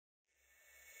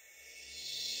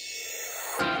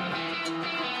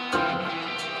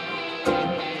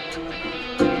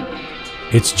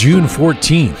It's June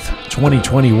 14th,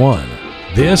 2021.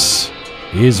 This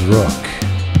is Roqe.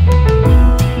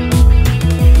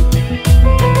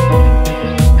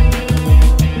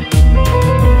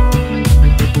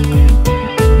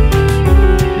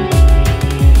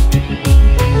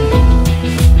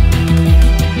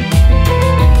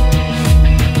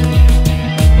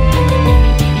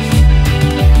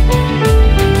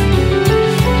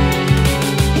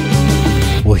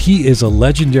 He is a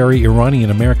legendary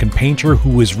Iranian-American painter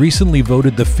who was recently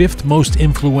voted the 5th most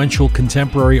influential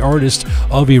contemporary artist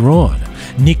of Iran.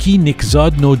 Nicky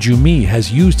Nodjoumi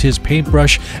has used his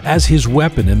paintbrush as his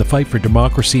weapon in the fight for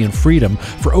democracy and freedom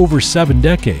for over 7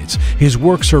 decades. His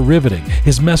works are riveting,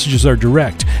 his messages are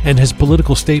direct, and his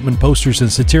political statement posters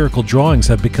and satirical drawings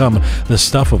have become the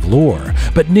stuff of lore.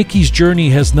 But Nicky's journey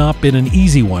has not been an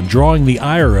easy one, drawing the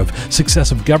ire of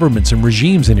successive governments and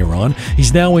regimes in Iran.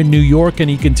 He's now in New York and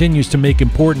he continues to make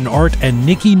important art, and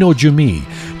Nicky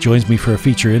Nodjoumi joins me for a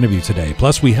feature interview today.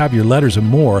 Plus, we have your letters and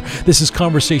more. This is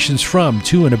Conversations from,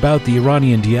 to, and about the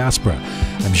Iranian diaspora.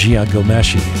 I'm Jian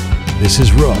Ghomeshi. This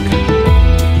is Roqe.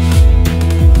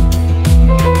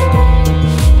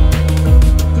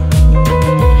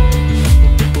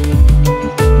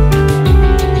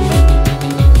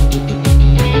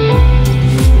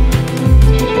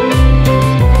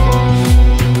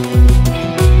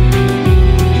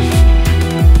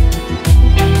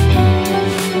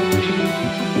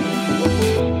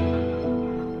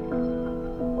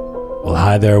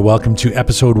 Hi there, welcome to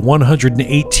episode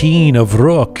 118 of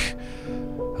Roqe.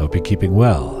 Hope you're keeping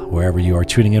well, wherever you are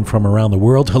tuning in from around the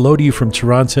world. Hello to you from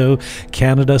Toronto,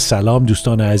 Canada. Salam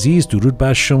Dustan Aziz, Durud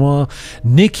Bar Shoma.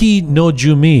 Nicky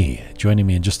Nodjoumi joining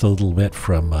me in just a little bit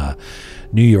from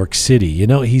New York City. You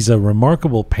know, he's a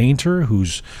remarkable painter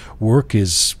whose work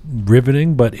is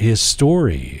riveting, but his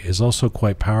story is also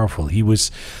quite powerful. He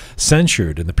was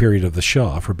censured in the period of the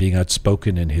Shah for being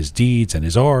outspoken in his deeds and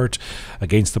his art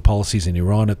against the policies in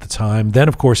Iran at the time. Then,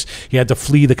 of course, he had to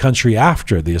flee the country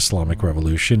after the Islamic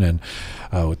Revolution, and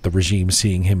with the regime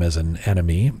seeing him as an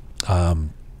enemy. I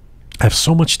have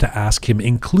so much to ask him,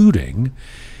 including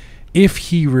if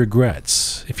he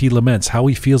regrets, if he laments how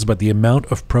he feels about the amount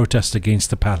of protest against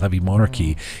the Pahlavi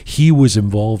monarchy he was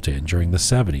involved in during the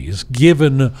 70s,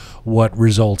 given what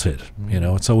resulted. You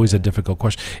know, it's always a difficult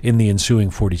question in the ensuing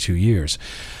 42 years.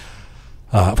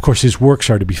 Of course, his works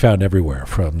are to be found everywhere,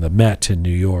 from the Met in New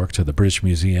York to the British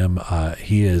Museum.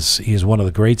 He is one of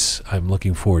the greats. I'm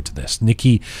looking forward to this.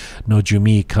 Nicky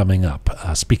Nodjoumi coming up.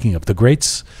 Speaking of the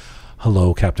greats,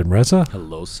 hello, Captain Reza.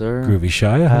 Hello, sir. Groovy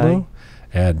Shah, hello.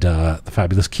 And the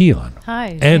fabulous Keon.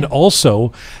 Hi. And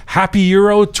also, Happy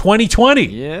Euro 2020.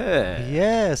 Yeah.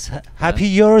 Yes. Happy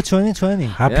Euro 2020.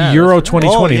 Happy Euro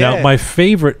 2020. Oh, yeah. Now, my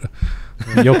favorite...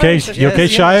 You okay,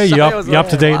 Shia? You up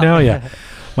to date now? Yeah.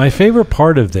 My favorite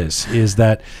part of this is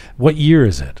that, what year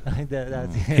is it?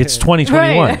 It's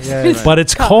 2021. Right. Yeah, But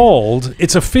it's called,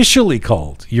 it's officially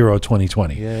called Euro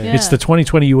 2020. Yeah. It's the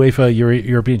 2020 UEFA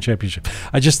European Championship.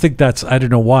 I just think that's, I don't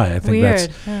know why. I think Weird.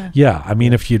 that's, yeah. I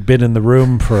mean, if you'd been in the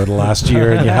room for the last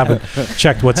year and you haven't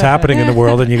checked what's happening in the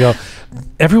world and you go,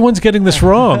 everyone's getting this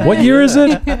wrong. What year is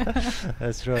it?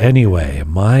 That's right. Anyway,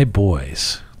 my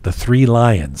boys, the Three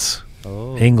Lions,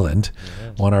 England,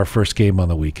 won our first game on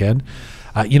the weekend.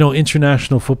 You know,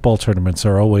 international football tournaments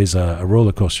are always a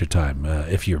roller coaster time,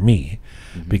 if you're me,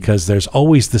 because there's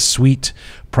always the sweet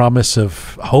promise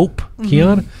of hope,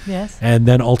 Keon, Yes. and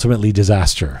then ultimately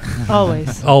disaster.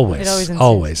 Always. It Always, always ensues.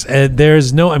 always. And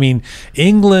there's no, I mean,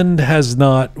 England has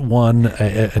not won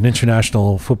an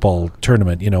international football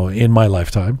tournament, you know, in my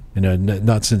lifetime. You know,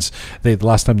 not since the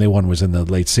last time they won was in the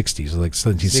late 60s, like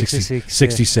 1966.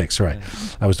 66, right. Yeah.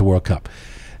 That was the World Cup.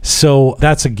 So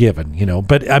that's a given, you know.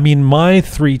 But I mean, my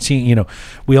three team, you know,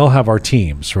 we all have our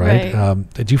teams, right?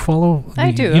 Do you follow?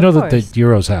 I do. You know of that the course.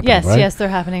 Euros happen, Yes, right? yes, they're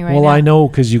happening right now. Well, I know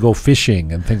because you go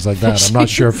fishing and things like that. I'm not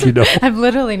sure if you know. I've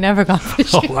literally never gone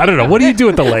fishing. Oh, I don't know. What do you do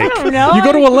at the lake? I don't know. You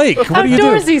go to a lake. What do you do?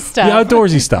 Outdoorsy stuff. Yeah,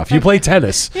 outdoorsy stuff. You play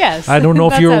tennis. Yes, I don't know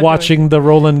if that's you were outdoorsy. watching the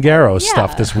Roland Garros Yeah.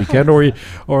 stuff this weekend,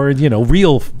 or you know,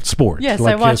 real sport. Yes,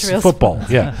 like I watch real football.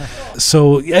 Yeah.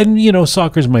 So, and you know,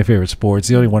 soccer's my favorite sport. It's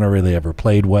the only one I really ever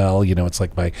played well. You know, it's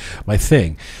like my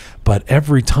thing. But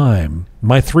every time,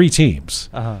 my three teams,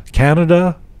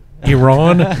 Canada,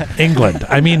 Iran, England.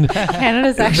 I mean,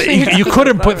 Canada's actually. you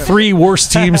couldn't put three worse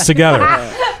teams together.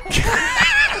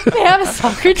 They have a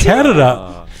soccer team.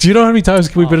 Canada. Do you know how many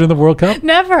times we've been in the World Cup?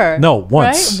 Never. No,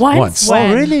 once. Right? Once. When?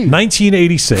 Oh, really?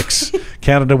 1986,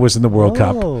 Canada was in the World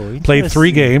Cup. Played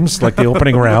 3 games, like the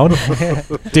opening round.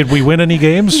 Did we win any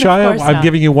games, Shia? course I'm not.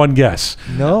 giving you one guess.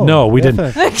 No. No, we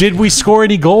definitely. didn't. Did we score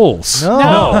any goals?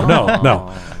 No.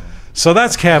 No. So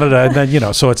that's Canada, and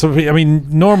then so it's. I mean,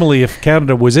 normally if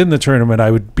Canada was in the tournament,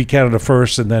 I would be Canada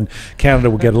first, and then Canada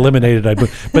would get eliminated.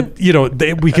 But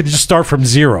we could just start from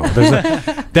zero.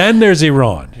 Then there's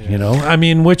Iran. I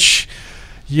mean, which.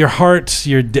 Your heart,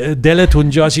 your dele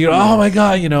tunjas, oh my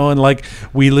God, and like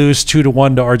we lose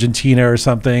 2-1 to Argentina or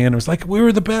something, and it was like we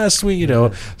were the best.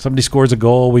 Somebody scores a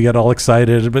goal, we get all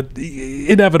excited, but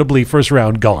inevitably first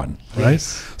round gone, right?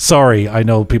 Yes. Sorry, I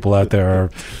know people out there are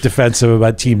defensive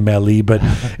about Team Meli, but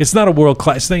it's not a world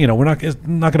class thing. We're not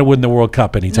going to win the World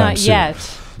Cup anytime soon. Not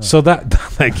yet. So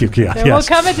thank you, Kia. There will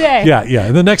come a day. Yeah.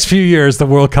 In the next few years, the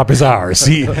World Cup is ours.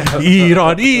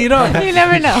 Iran. You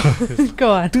never know.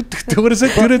 Go on. What is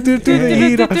it?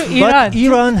 But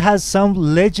Iran has some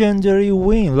legendary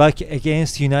win, like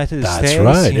against United States. That's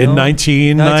right. In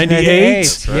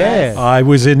 1998. Yeah. I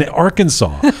was in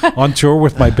Arkansas on tour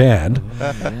with my band,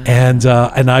 and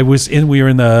I was in. We were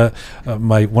in the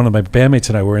one of my bandmates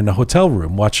and I were in the hotel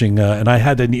room watching, and I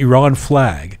had an Iran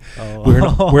flag.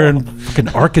 We're in fucking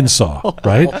Arkansas,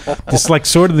 right? It's like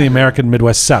sort of the American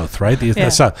Midwest South, right? The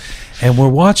South. And we're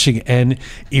watching, and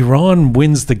Iran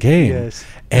wins the game. Yes.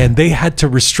 And they had to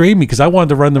restrain me because I wanted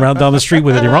to run around down the street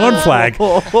with an Iran flag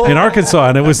in Arkansas,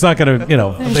 and it was not going to,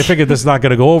 they figured this is not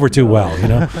going to go over too well,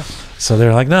 So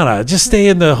they're like, no, just stay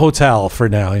in the hotel for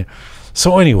now.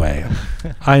 So anyway,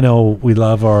 I know we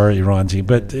love our Iran team,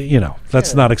 but,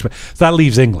 let's not expect. That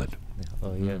leaves England.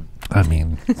 Oh, yeah. I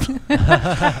mean,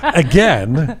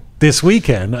 again, this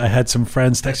weekend, I had some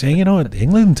friends text saying,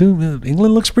 England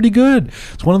looks pretty good.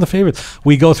 It's one of the favorites.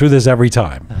 We go through this every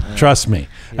time. Trust me.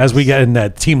 Yes. As we get in,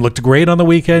 that team looked great on the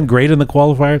weekend, great in the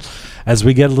qualifiers. As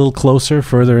we get a little closer,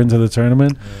 further into the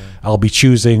tournament, I'll be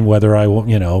choosing whether I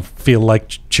will, feel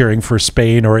like cheering for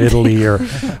Spain or Italy or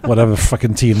whatever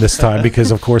fucking team this time, because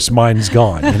of course mine's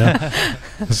gone.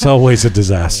 It's always a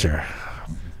disaster.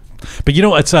 But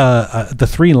it's the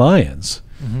Three Lions.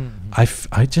 Mm-hmm. I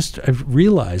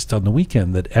realized on the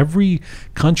weekend that every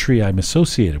country I'm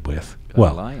associated with,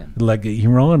 like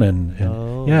Iran and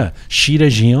Shida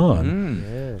Jian,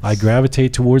 yes. I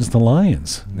gravitate towards the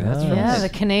lions. The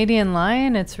Canadian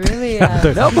lion. It's really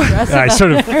I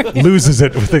sort of loses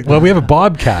it with we have a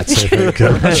bobcats. I think.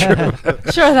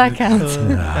 Sure, that counts.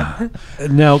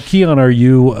 Now, Kian, are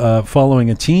you following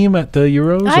a team at the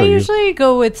Euros? I usually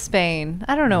go with Spain.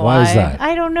 I don't know why. Why is that?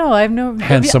 I don't know. I've no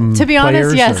handsome. To be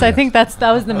honest, yes, I think that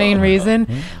was the main reason.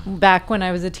 Mm-hmm. Back when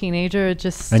I was a teenager, it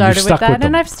just started with that,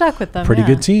 and I've stuck with them. Pretty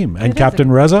good team. And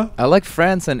Captain Reza? I like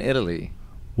France and Italy.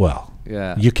 Well,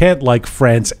 you can't like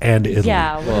France and Italy.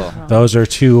 Yeah, those are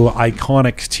two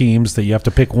iconic teams that you have to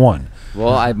pick one.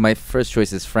 Well, my first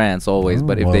choice is France always,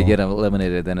 but if they get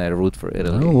eliminated, then I root for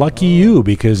Italy. Well, lucky you,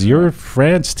 because your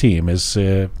France team is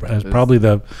probably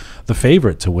the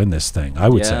favorite to win this thing, I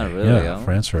would say. Really,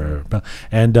 France are...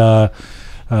 And...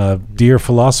 dear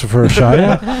philosopher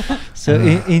Shah? So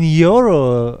in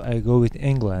Euro, I go with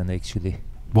England, actually.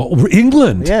 Well,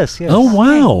 England. Yes. Oh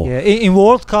wow. Yeah, in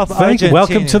World Cup.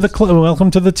 Welcome to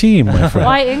the team, my friend.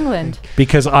 Why England?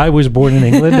 Because I was born in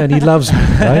England and he loves me,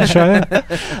 right,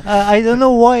 Shia? I don't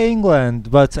know why England,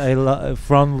 but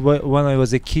from when I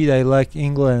was a kid, I like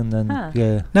England, and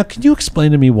Now, can you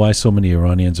explain to me why so many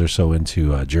Iranians are so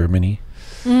into Germany?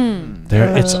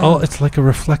 It's like a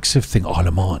reflexive thing.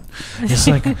 Allemand. It's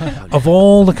like of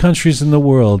all the countries in the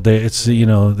world, it's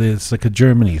like a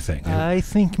Germany thing. I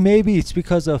think maybe it's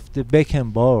because of the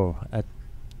Beckenbauer at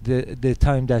the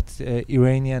time that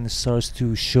Iranian starts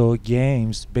to show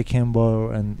games.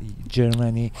 Beckenbauer and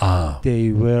Germany, they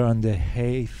were on the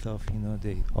height of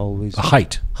they always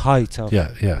height of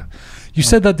yeah. You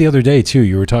said that the other day too.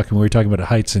 We were talking about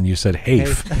heights, and you said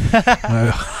 "hafe."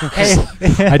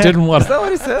 I didn't want. Is that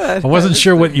what he said? I wasn't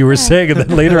sure what you were saying, and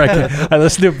then later I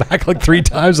listened to it back like 3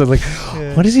 times. I was like,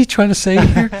 "What is he trying to say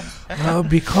here?"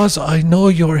 Because I know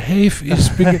your hafe is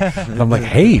big. I'm like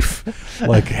hafe,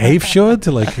 like hafe should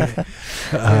like,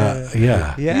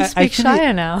 yeah. You speak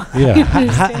Shia now. Yeah.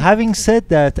 Having said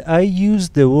that, I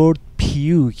used the word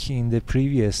puke in the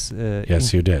previous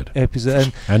yes, you did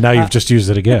episode, and now you've just used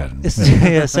it again.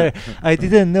 Yes, sir. I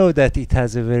didn't know that it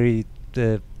has a very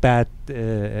bad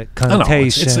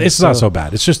connotation. No, it's not so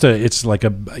bad. It's just it's like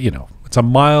a it's a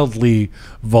mildly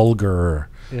vulgar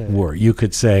word. You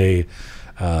could say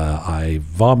I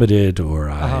vomited, or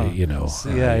I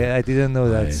I didn't know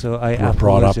that, so I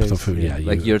brought up the food.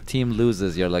 Like your team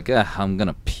loses, you're like, I'm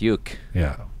gonna puke.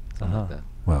 Yeah. Like that.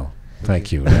 Well,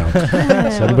 thank you. Now,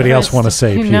 does anybody else want to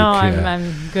say puke? No,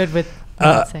 I'm good with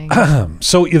saying.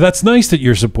 So that's nice that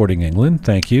you're supporting England.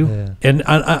 Thank you. Yeah. And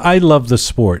I love the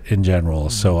sport in general.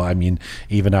 So I mean,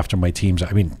 even after my teams,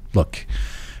 look,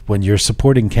 when you're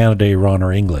supporting Canada, Iran,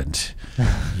 or England,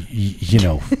 you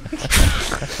know,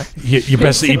 you're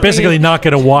basically not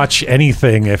going to watch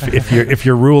anything if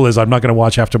your rule is I'm not going to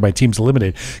watch after my team's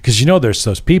eliminated, because you know there's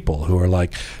those people who are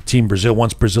like Team Brazil.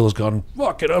 Once Brazil is gone,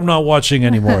 fuck it, I'm not watching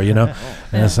anymore. You know,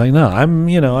 and it's like no,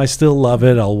 I still love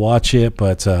it. I'll watch it,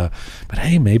 but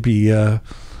hey, maybe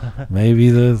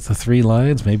the Three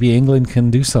Lions, maybe England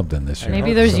can do something this year.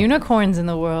 Maybe there's unicorns in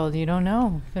the world. You don't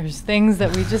know. There's things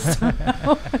that we just don't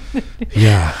know.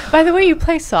 Yeah. By the way, you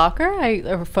play soccer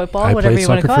or football, I whatever you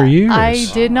want to call for it. Years. I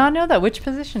did not know that. Which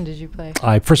position did you play?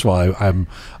 First of all, I'm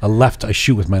a left. I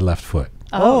shoot with my left foot.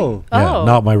 Oh. Yeah,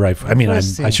 not my right foot. I mean, I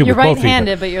shoot with both feet. You're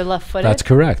right-handed, but you're left-footed? That's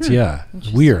correct, yeah.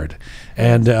 Weird.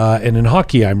 And in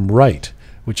hockey, I'm right,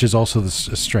 which is also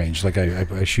strange. Like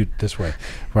I shoot this way,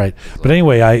 right? But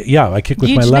anyway, I kick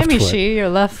with my left foot. You're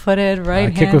left-footed,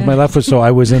 right-handed. I kick with my left foot, so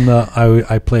I was in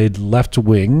I played left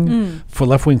wing, for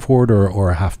left wing forward or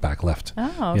a halfback left.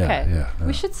 Oh, okay. Yeah.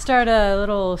 We should start a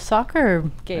little soccer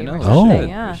game or something.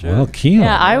 Yeah. Well, Keon.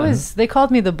 Yeah, they called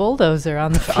me the bulldozer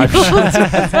on the field.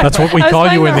 That's what we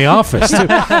call you in the office too.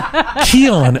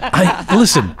 Keon,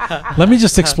 listen. Let me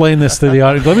just explain this to the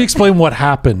audience. Let me explain what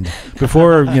happened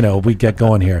before we get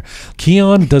going here.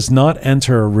 Keon does not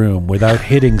enter a room without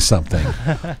hitting something,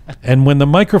 and when the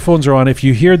microphones are on, if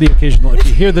you hear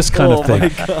this kind of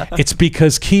thing, it's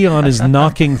because Keon is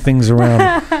knocking things around.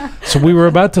 So we were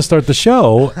about to start the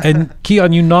show, and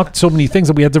Keon, you knocked so many things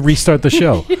that we had to restart the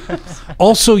show. Yes.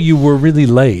 Also, you were really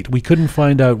late. We couldn't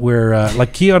find out where.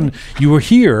 Keon, you were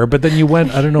here, but then you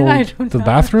went. I don't know, the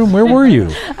bathroom. Where were you?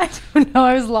 I don't know.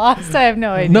 I was lost. I have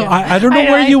no idea. No, I don't know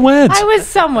where you went. I was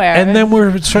somewhere. And then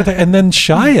and then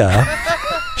Shia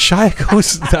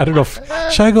goes, I don't know.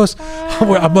 Shia goes,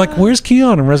 I'm like, where's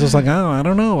Keon? And Reza's like, oh, I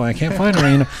don't know. I can't find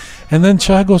her. And then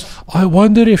Shia goes, I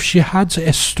wonder if she had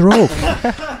a stroke.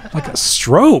 Like a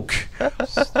stroke?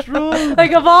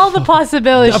 Like of all the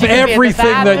possibilities. Of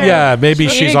everything maybe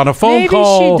she's on a phone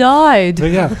call. Maybe she died.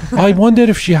 Yeah. I wonder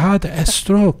if she had a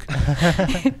stroke.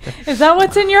 Is that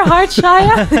what's in your heart,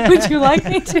 Shia? Would you like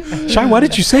me to? Shia, why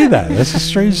did you say that? That's a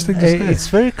strange thing to say. It's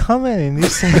very common in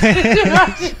this. It's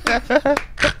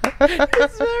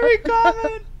very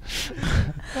common.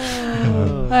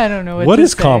 I don't know what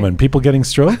is common. People getting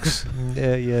strokes.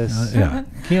 Yes.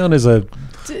 Keon is a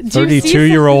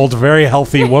 32-year-old very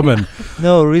healthy woman.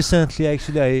 No, recently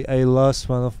actually I lost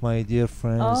one of my dear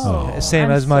friends,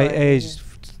 same as my age,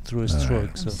 through a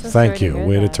stroke. So thank you.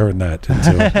 Way to turn that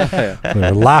into. We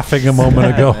were laughing a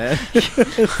moment ago.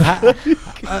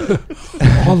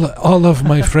 all of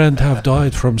my friends have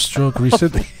died from stroke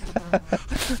recently.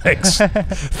 Thanks,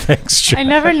 Shia. I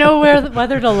never know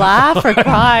whether to laugh or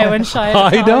cry when Shia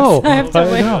talks. I know. I have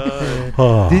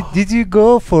to wait. Did you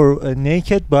go for a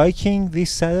naked biking this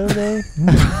Saturday?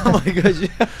 Oh my gosh.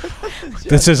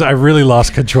 I really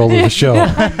lost control of the show.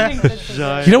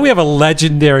 We have a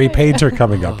legendary painter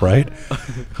coming up, right?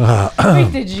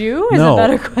 Wait, did you? Is no, a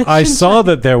better question. I saw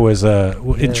that there was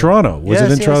in Toronto. Was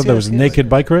it in Toronto? There was a naked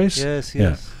bike race? Yes.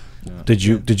 Yeah. Did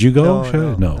you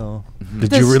go? No.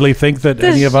 Did you really think that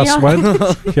any of us went?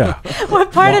 Yeah.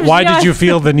 What part of Why did you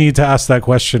feel the need to ask that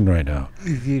question right now?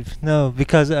 No,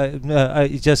 because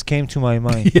it just came to my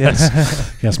mind.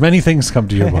 Yes, many things come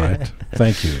to your mind.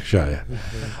 Thank you, Shia.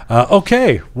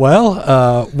 Okay,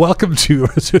 well, welcome to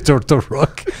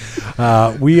Roqe.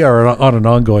 We are on an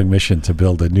ongoing mission to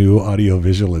build a new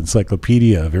audiovisual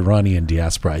encyclopedia of Iranian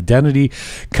diaspora identity,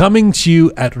 coming to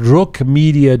you at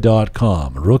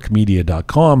roqemedia.com,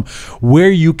 roqemedia.com,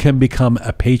 where you can become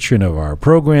a patron of our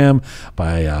program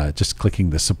by just clicking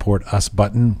the Support Us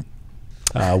button.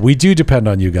 We do depend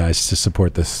on you guys to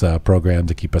support this program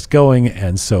to keep us going,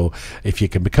 and so if you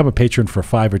can become a patron for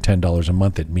 $5 or $10 a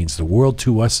month, it means the world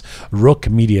to us.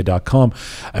 roqemedia.com.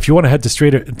 If you want to head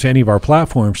to any of our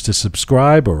platforms to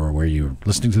subscribe, or where you're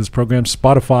listening to this program,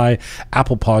 Spotify,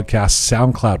 Apple Podcasts,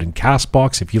 SoundCloud, and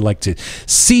CastBox. If you'd like to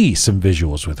see some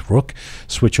visuals with Roqe,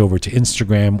 switch over to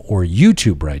Instagram or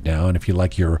YouTube right now. And if you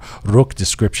like your Roqe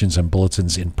descriptions and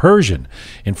bulletins in Persian,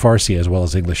 in Farsi, as well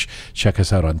as English, check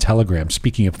us out on Telegram.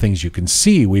 Speaking of things you can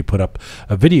see, we put up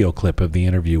a video clip of the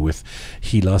interview with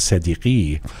Hila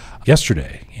Sedighi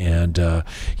yesterday. And,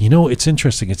 it's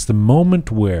interesting. It's the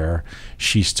moment where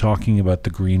she's talking about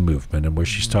the Green Movement and where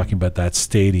she's talking about that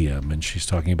stadium, and she's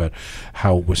talking about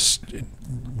how it was,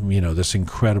 this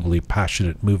incredibly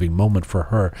passionate, moving moment for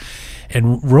her.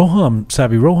 And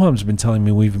Roham's been telling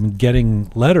me we've been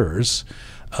getting letters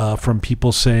from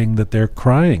people saying that they're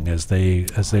crying as they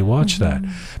watch that,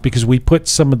 because we put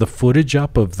some of the footage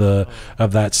up of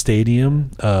that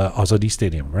stadium, Azadi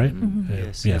Stadium, right?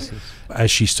 Yes. As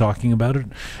she's talking about it,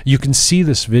 you can see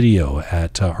this video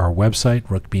at our website,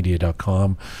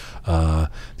 roqemedia.com.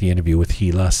 The interview with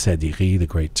Hila Sedighi, the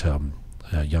great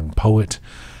young poet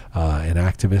and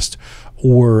activist,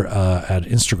 or at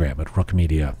Instagram at Roqe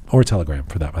Media, or Telegram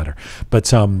for that matter.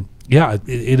 But yeah,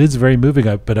 it is very moving.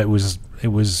 But it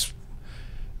was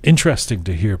interesting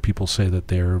to hear people say that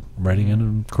they're writing in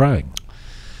and crying.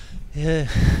 Yeah,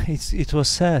 it was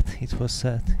sad. It was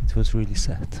sad. It was really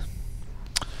sad.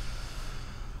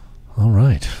 All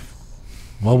right.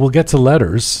 Well, we'll get to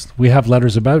letters. We have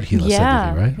letters about Hila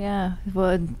Sedighi, right? Yeah.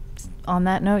 Well, on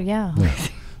that note, yeah.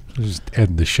 We'll just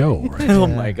end the show, right? Oh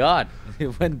my God.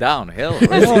 It went downhill.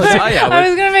 I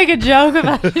was going to make a joke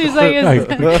about it. He's like,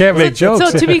 I can't make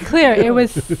jokes. So to be clear, it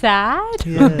was sad?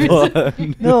 Yeah.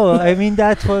 No, I mean,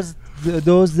 that was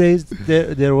those days.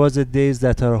 There was a days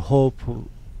that our hope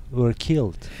were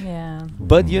killed. Yeah.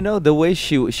 But you know, the way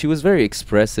she was very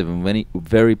expressive and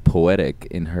very poetic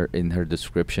in her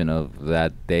description of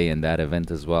that day and that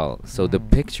event as well. So the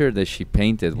picture that she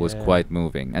painted was quite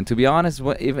moving. And to be honest,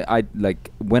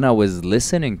 when I was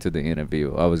listening to the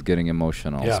interview, I was getting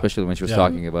emotional, especially when she was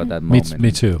talking about that moment. Me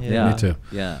too. Yeah. Me too.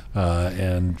 Yeah.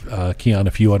 And Kian,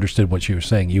 if you understood what she was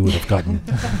saying, you would have gotten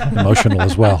emotional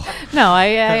as well. No,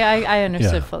 I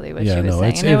understood fully what she was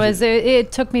saying. And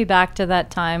it took me back to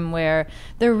that time where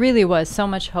there really was so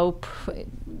much hope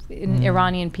in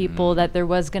Iranian people that there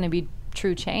was going to be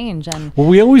true change. And well,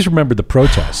 we always remember the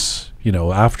protests,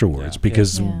 afterwards,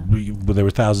 because there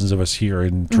were thousands of us here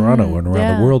in Toronto and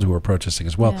around the world who were protesting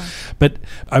as well. But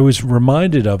I was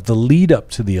reminded of the lead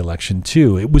up to the election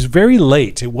too. It was very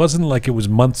late. It wasn't like it was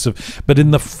months but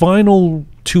in the final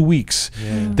 2 weeks,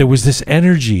 there was this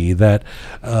energy that,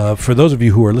 for those of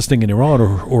you who are listening in Iran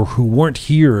or who weren't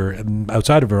here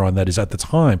outside of Iran, that is at the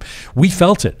time, we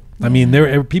felt it. I mean,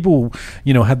 there were people,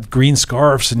 had green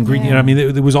scarves and green.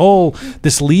 There was all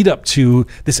this lead up to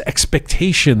this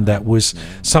expectation that was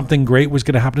something great was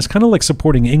going to happen. It's kind of like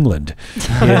supporting England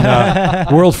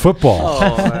in world football.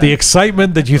 The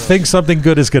excitement that you think something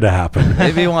good is going to happen.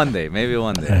 Maybe one day.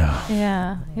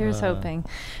 Yeah, here's hoping.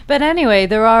 But anyway,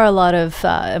 there are a lot of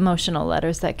emotional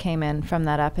letters that came in from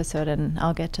that episode, and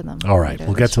I'll get to them. All right,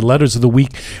 we'll get to letters of the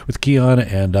week with Kian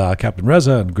and Captain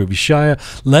Reza and Groovy Shah.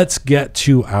 Let's get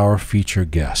to our feature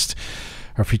guest.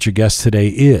 Our featured guest today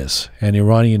is an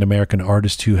Iranian-American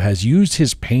artist who has used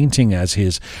his painting as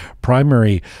his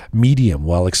primary medium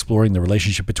while exploring the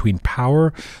relationship between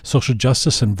power, social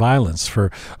justice, and violence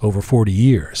for over 40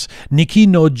 years. Nicky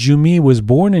Nodjoumi was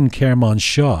born in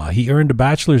Kermanshah. He earned a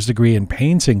bachelor's degree in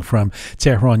painting from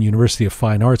Tehran University of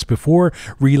Fine Arts before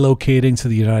relocating to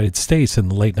the United States in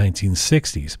the late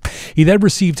 1960s. He then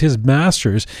received his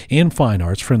master's in fine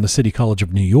arts from the City College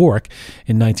of New York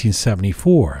in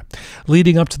 1974.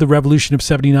 Leading up to the Revolution of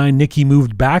 79, Nicky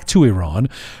moved back to Iran,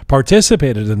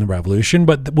 participated in the revolution,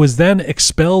 but was then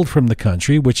expelled from the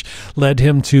country, which led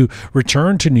him to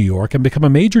return to New York and become a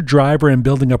major driver in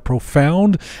building a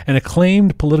profound and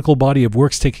acclaimed political body of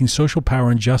works taking social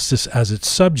power and justice as its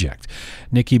subject.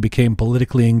 Nicky became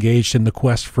politically engaged in the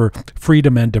quest for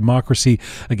freedom and democracy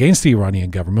against the Iranian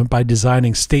government by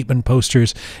designing statement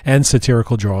posters and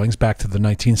satirical drawings back to the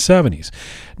 1970s.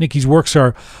 Nicky's works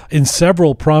are in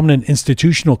several prominent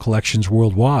institutional collections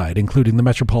worldwide, including the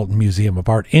Metropolitan Museum of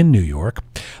Art in New York,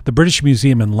 the British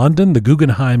Museum in London, the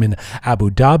Guggenheim in Abu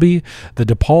Dhabi, the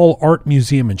DePaul Art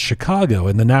Museum in Chicago,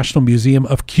 and the National Museum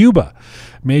of Cuba.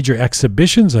 Major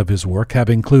exhibitions of his work have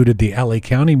included the LA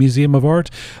County Museum of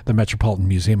Art, the Metropolitan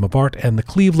Museum of Art, and the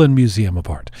Cleveland Museum of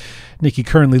Art. Nicky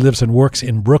currently lives and works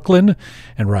in Brooklyn,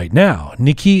 and right now,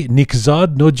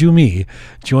 Nikzad Nodjoumi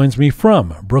joins me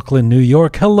from Brooklyn, New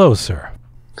York. Hello, sir.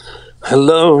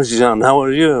 Hello, Jian. How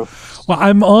are you? Well,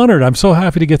 I'm honored. I'm so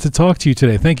happy to get to talk to you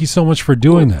today. Thank you so much for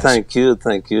doing this. Thank you.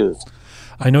 Thank you.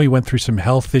 I know you went through some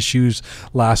health issues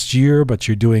last year, but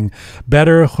you're doing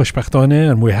better,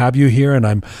 خوشبختانه, and we have you here,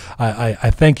 and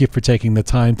I thank you for taking the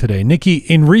time today. Nicky,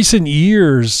 in recent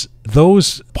years,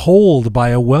 those polled by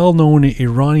a well-known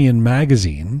Iranian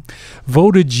magazine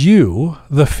voted you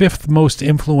the 5th most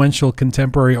influential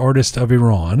contemporary artist of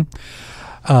Iran,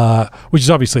 which is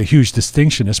obviously a huge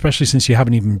distinction, especially since you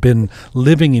haven't even been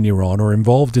living in Iran or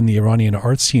involved in the Iranian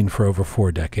art scene for over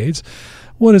 4 decades.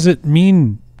 What does it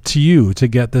mean to you to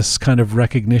get this kind of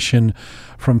recognition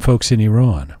from folks in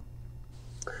Iran?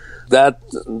 That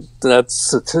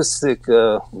statistic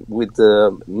with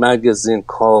the magazine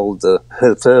called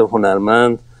Hirfe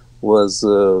Hunarmand was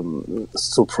a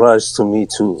surprise to me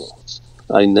too.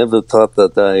 I never thought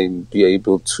that I'd be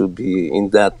able to be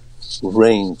in that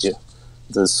range.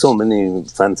 There's so many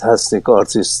fantastic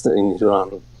artists in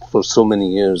Iran for so many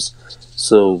years.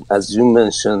 So, as you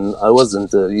mentioned, I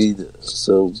wasn't there either.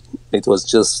 So, it was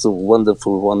just a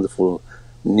wonderful, wonderful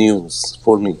news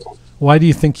for me. Why do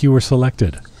you think you were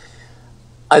selected?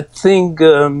 I think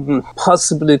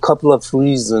possibly a couple of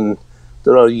reasons.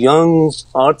 There are young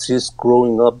artists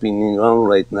growing up in Iran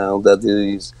right now that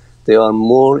they are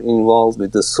more involved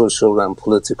with the social and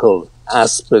political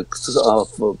aspects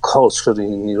of culture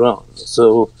in Iran.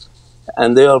 So,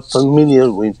 and they are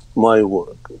familiar with my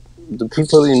work. The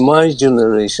people in my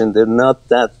generation, they're not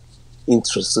that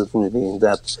interested really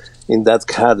in that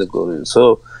category.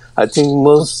 So I think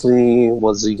mostly it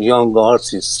was a young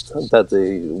artist that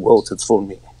they voted for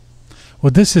me.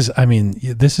 Well, this is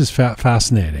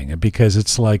fascinating because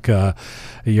it's like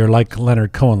you're like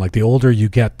Leonard Cohen. Like the older you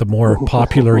get, the more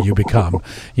popular you become.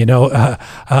 You know,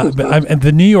 and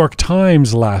the New York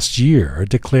Times last year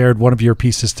declared one of your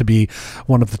pieces to be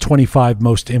one of the 25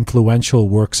 most influential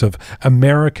works of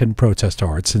American protest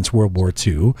art since World War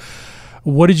II.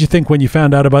 What did you think when you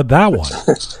found out about that one?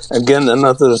 Again,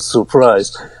 another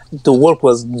surprise. The work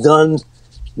was done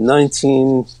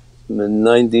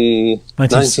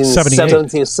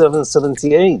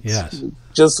 1977, yes.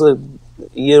 Just a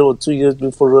year or 2 years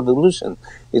before revolution.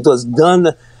 It was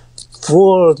done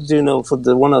for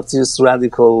one of these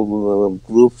radical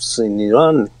groups in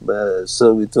Iran.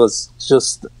 So it was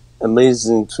just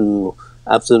amazing to,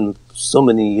 after so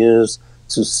many years,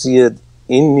 to see it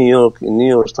in New York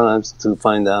Times, to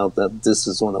find out that this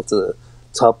is one of the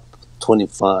top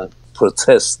 25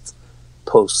 protest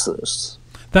posters.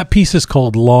 That piece is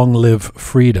called Long Live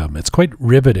Freedom. It's quite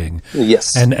riveting.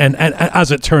 Yes. And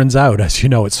as it turns out, as you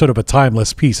know, it's sort of a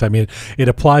timeless piece. I mean, it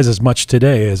applies as much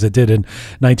today as it did in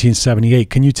 1978.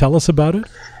 Can you tell us about it?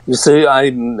 You see, I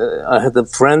had a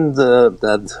friend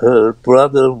that her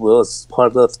brother was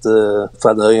part of the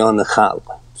Fadayan Khalq.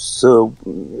 So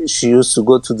she used to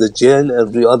go to the jail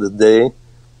every other day,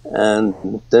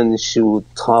 and then she would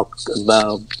talk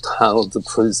about how the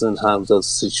prison, how the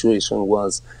situation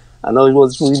was. And I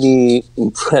was really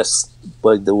impressed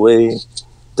by the way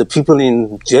the people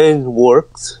in jail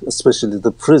worked, especially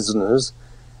the prisoners,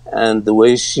 and the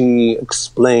way she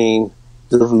explained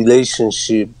the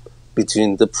relationship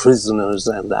between the prisoners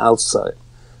and the outside.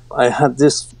 I had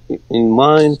this in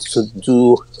mind to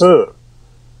do her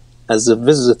as a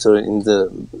visitor in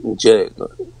the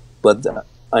jail, but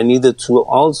I needed to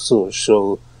also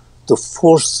show the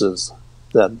forces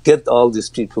that get all these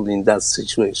people in that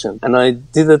situation. And I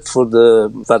did it for the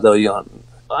Fadayan.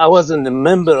 I wasn't a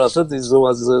member of it. It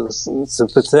was a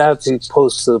sympathetic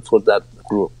poster for that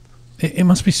group. It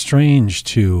must be strange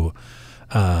to,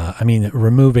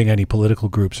 removing any political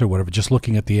groups or whatever, just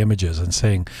looking at the images and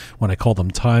saying, when I call them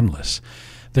timeless,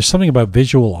 there's something about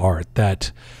visual art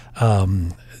that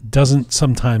doesn't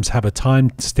sometimes have a time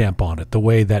stamp on it, the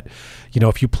way that,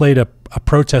 if you played a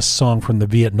protest song from the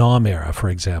Vietnam era, for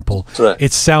example, right,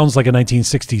 it sounds like a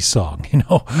 1960s song,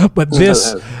 but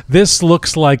this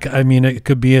looks like, it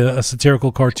could be a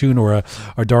satirical cartoon or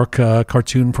a dark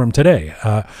cartoon from today.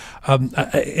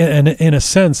 And in a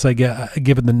sense,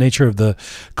 given the nature of the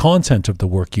content of the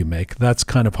work you make, that's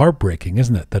kind of heartbreaking,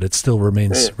 isn't it, that it still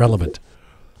remains relevant?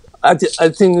 I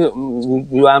think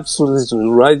you're absolutely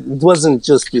right. It wasn't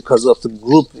just because of the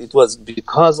group. It was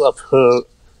because of her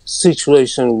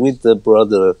situation with the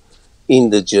brother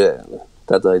in the jail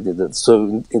that I did it.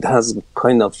 So it has a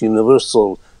kind of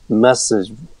universal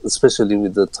message, especially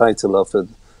with the title of it,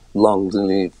 Long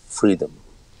Live Freedom.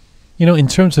 In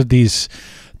terms of these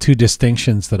two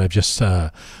distinctions that I've just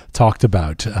talked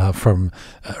about from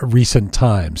recent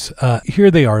times. Here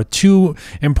they are, two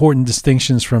important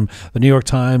distinctions from the New York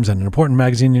Times and an important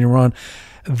magazine in Iran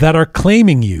that are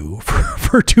claiming you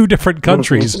for two different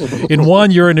countries. In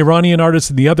one, you're an Iranian artist,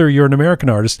 in the other, you're an American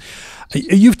artist.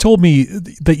 You've told me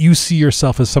that you see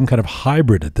yourself as some kind of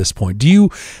hybrid at this point. Do you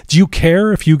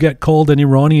care if you get called an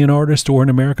Iranian artist or an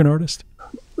American artist?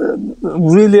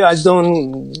 Really, I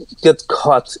don't get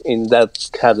caught in that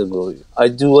category. I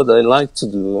do what I like to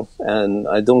do, and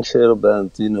I don't care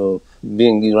about,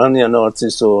 being Iranian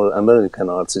artist or American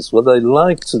artist. What I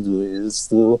like to do is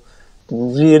to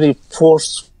really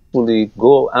forcefully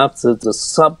go after the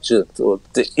subject or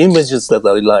the images that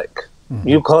I like. Mm-hmm.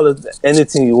 You call it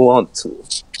anything you want to.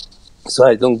 So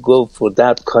I don't go for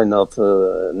that kind of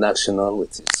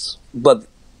nationalities. But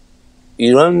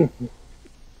Iran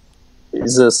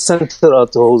is a center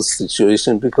of the whole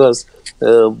situation because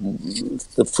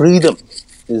the freedom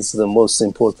is the most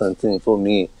important thing for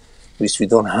me, which we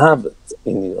don't have it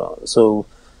in Iran. So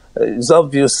it's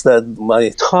obvious that my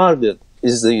target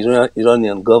is the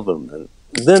Iranian government.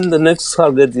 Then the next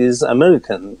target is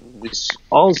American, which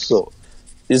also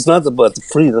is not about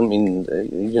freedom in the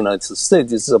United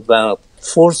States. It's about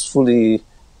forcefully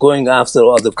going after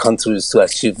other countries to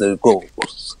achieve their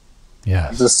goals.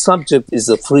 Yes. The subject is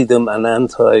the freedom and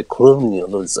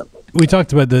anti-colonialism. We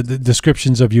talked about the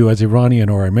descriptions of you as Iranian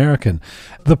or American.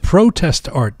 The protest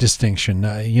art distinction,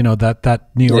 that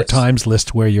New York Times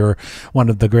list where you're one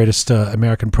of the greatest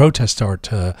American protest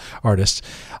artists,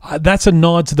 that's a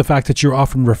nod to the fact that you're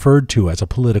often referred to as a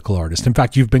political artist. In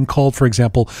fact, you've been called, for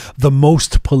example, the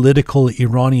most political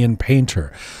Iranian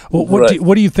painter.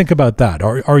 What do you think about that?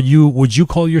 Would you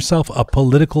call yourself a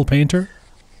political painter?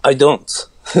 I don't.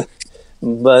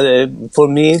 But for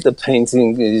me, the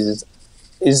painting is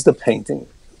the painting.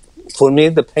 For me,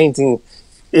 the painting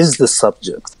is the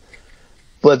subject.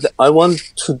 But I want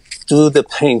to do the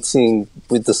painting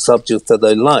with the subject that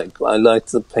I like. I like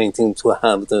the painting to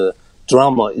have the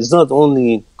drama. It's not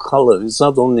only color, it's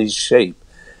not only shape.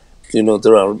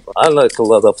 I like a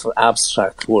lot of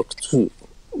abstract work too.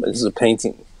 It's a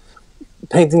painting.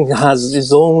 Painting has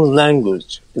its own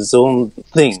language, its own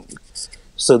thing.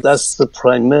 So that's the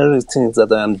primary thing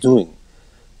that I'm doing.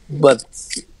 But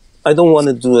I don't want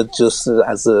to do it just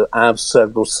as an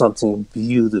abstract or something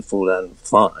beautiful and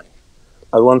fine.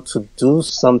 I want to do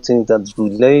something that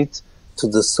relates to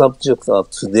the subject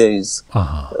of today's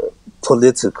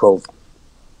political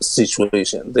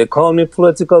situation. They call me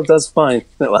political, that's fine.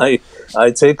 I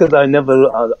take it, I never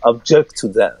object to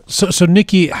that. So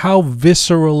Nicky, how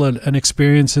visceral an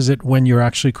experience is it when you're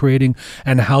actually creating,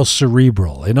 and how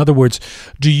cerebral? In other words,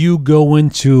 do you go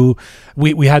into...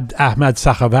 We had Ahmad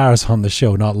Sakhavarz on the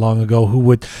show not long ago who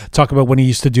would talk about when he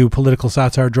used to do political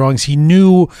satire drawings. He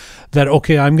knew that,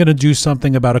 okay, I'm going to do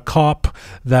something about a cop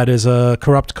that is a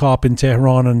corrupt cop in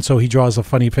Tehran, and so he draws a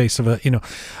funny face of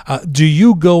do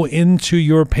you go into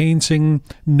your painting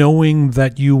knowing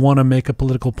that you want to make a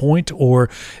political point, or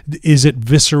is it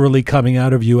viscerally coming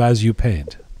out of you as you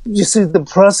paint? You see, the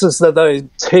process that I'm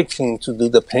taking to do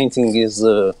the painting is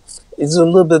a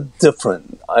little bit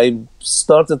different. I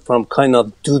started from kind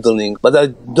of doodling, but I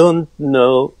don't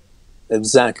know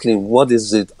exactly what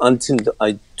is it until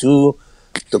I do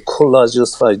the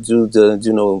collages. I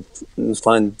do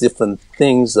find different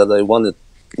things that I wanted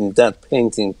in that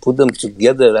painting, put them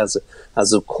together as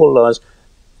a collage.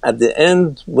 At the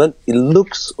end, when it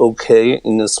looks okay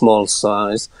in a small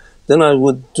size, then I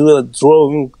would do a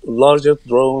drawing, larger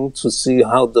drawing, to see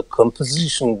how the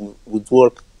composition would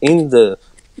work in the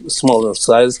smaller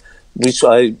size, which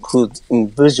I could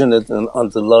envision it on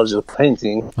the larger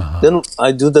painting. Then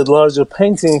I do the larger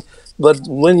painting. But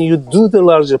when you do the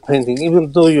larger painting,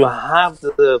 even though you have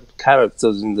the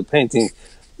characters in the painting,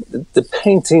 the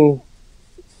painting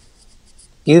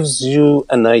gives you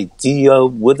an idea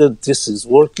whether this is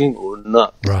working or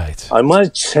not. Right. I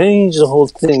might change the whole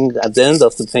thing at the end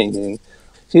of the painting.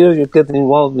 Here you get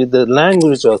involved with the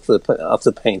language of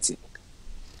the painting.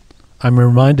 I'm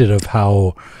reminded of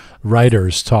how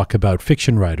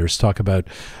fiction writers talk about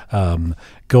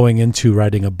going into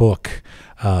writing a book,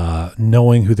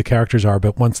 knowing who the characters are,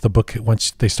 but once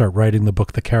they start writing the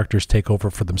book, the characters take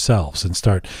over for themselves and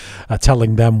start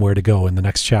telling them where to go in the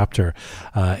next chapter.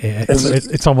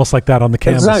 It's almost like that on the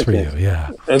canvas for you. Yeah.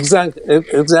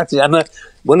 Exactly. And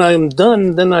when I'm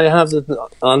done, then I have it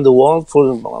on the wall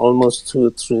for almost 2 or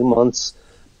 3 months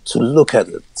to look at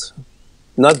it.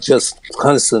 Not just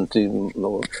constantly,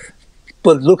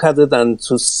 but look at it and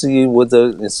to see whether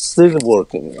it's still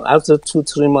working. After 2 or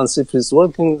 3 months, if it's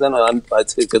working, then I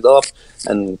take it off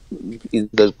and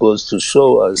either goes to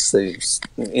show or stays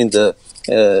in the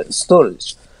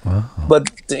storage.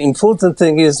 But the important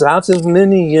thing is, after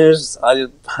many years, I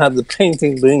have the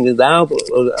painting, bring it out,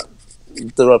 or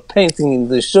there are paintings in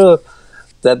the show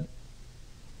that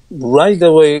right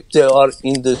away they are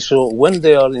in the show. When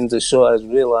they are in the show, I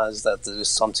realize that there is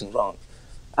something wrong.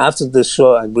 After the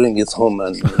show, I bring it home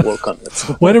and work on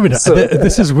it. Wait a minute.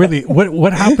 This is really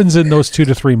what happens in those 2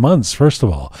 to 3 months. First of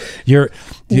all, you're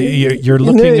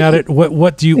looking at it. What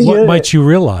might you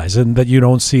realize, and that you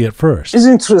don't see at first? It's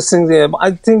interesting.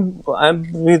 I think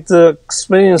with the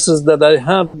experiences that I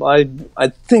have, I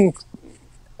think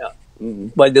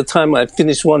by the time I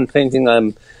finish one painting,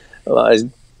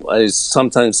 I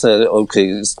sometimes say, okay,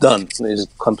 it's done. It's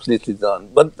completely done.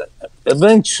 But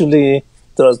eventually,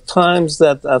 there are times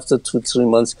that after 2 or 3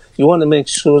 months, you want to make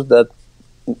sure that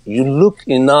you look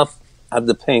enough at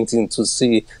the painting to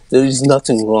see there is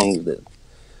nothing wrong with it.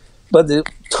 But the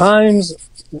times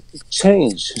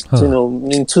change. You know,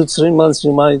 in 2-3 months,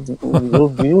 your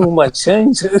view might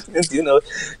change. You know,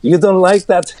 you don't like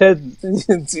that head,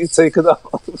 you take it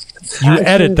off. You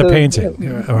edit the painting.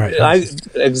 All right.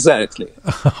 Exactly.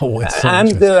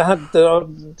 And there have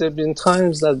been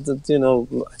times that, you know,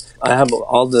 I have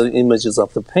all the images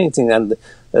of the painting, and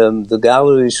the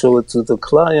gallery showed it to the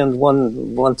client.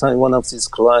 One time, one of these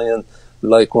clients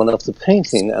liked one of the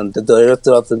painting, and the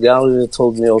director of the gallery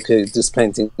told me, okay, this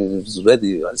painting is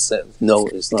ready. I said, no,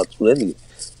 it's not ready.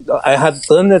 I had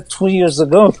done it 2 years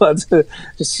ago, but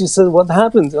she said, what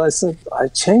happened? I said, I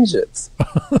changed it.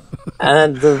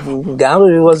 And the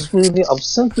gallery was really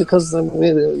upset because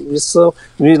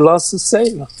we lost the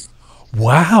sale.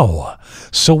 Wow.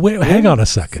 So hang on a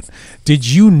second. Did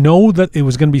you know that it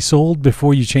was going to be sold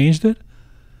before you changed it?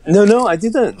 No, I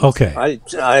didn't. Okay.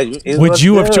 Would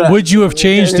you have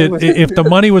changed it if the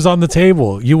money was on the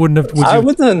table? You wouldn't have. I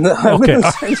wouldn't. Okay.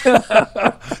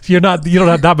 You don't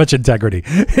have that much integrity.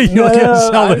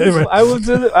 I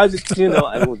would.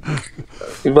 I would.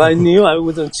 If I knew, I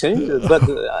wouldn't change it. But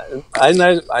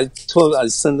I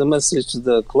sent a message to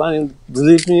the client.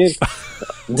 Believe me,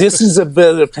 this is a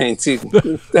better painting.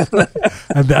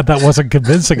 And that wasn't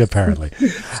convincing, apparently.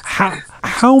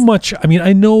 How much? I mean,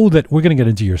 I know that we're going to get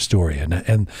into your story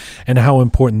and how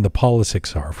important the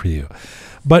politics are for you,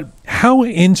 but how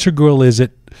integral is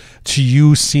it to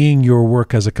you seeing your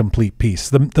work as a complete piece?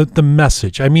 The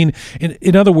message. I mean,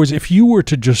 in other words, if you were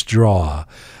to just draw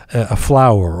a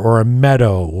flower or a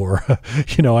meadow or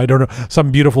I don't know,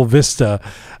 some beautiful vista,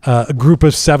 a group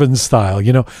of seven style,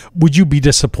 would you be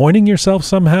disappointing yourself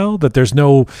somehow that there's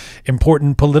no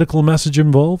important political message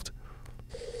involved?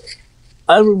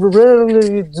 I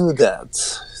rarely do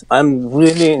that. I'm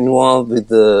really involved with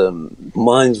the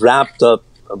mind wrapped up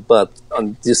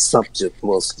on this subject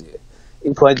mostly.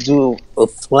 If I do a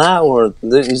flower,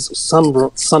 there is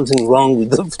something wrong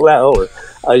with the flower.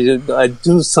 I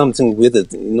do something with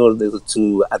it in order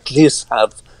to at least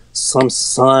have some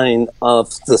sign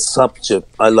of the subject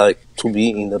I like to be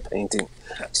in the painting.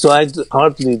 So I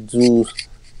hardly do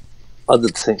other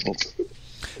things.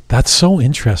 That's so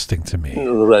interesting to me.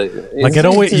 Right. Like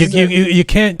you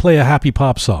can't play a happy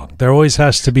pop song. There always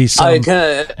has to be some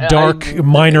dark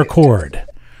minor chord.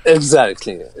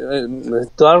 Exactly.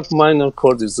 Dark minor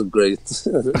chord is a great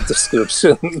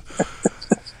description.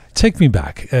 Take me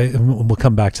back. We'll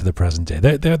come back to the present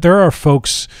day. There are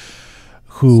folks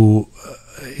who,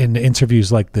 in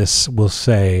interviews like this, will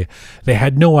say they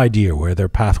had no idea where their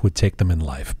path would take them in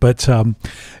life. But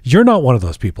you're not one of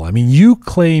those people. I mean, you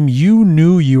claim you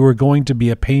knew you were going to be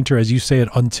a painter, as you say it,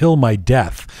 until my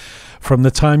death, from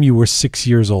the time you were 6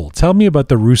 years old. Tell me about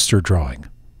the rooster drawing.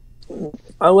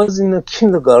 I was in a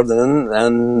kindergarten,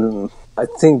 and I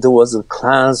think there was a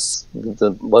class with a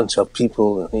bunch of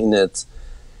people in it.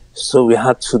 So we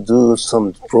had to do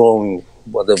some drawing,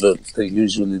 whatever they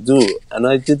usually do. And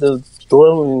I did a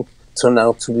drawing, turned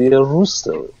out to be a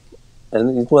rooster.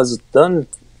 And it was done,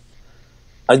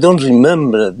 I don't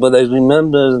remember it, but I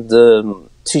remember the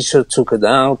teacher took it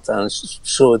out and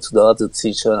showed it to the other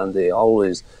teacher, and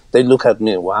they look at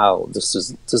me, wow, this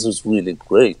is really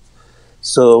great.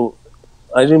 So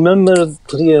I remember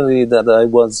clearly that I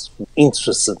was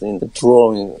interested in the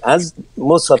drawing, as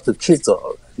most of the kids are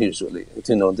usually.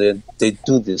 They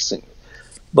do this thing.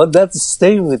 But that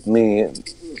stayed with me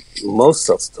most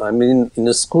of the time. In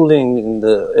the schooling, in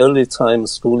the early time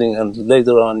schooling, and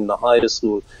later on in the higher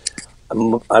school,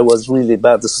 I was really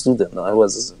bad student. I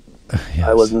was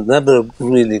never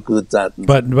really good at.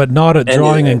 But not at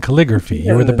drawing and calligraphy.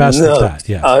 You were the best at that.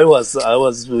 Yeah. I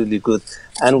was really good,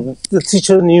 and the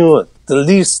teacher knew it. The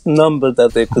least number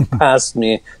that they could pass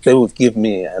me, they would give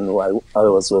me, and I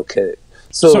was okay.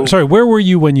 So sorry, where were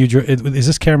you when you drew? Is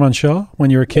this Shah when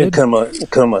you were a kid? Shah,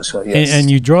 yes. And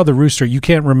you draw the rooster. You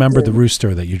can't remember the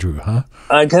rooster that you drew, huh?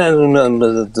 I can't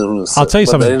remember the rooster. I'll tell you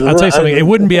something. It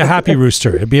wouldn't be a happy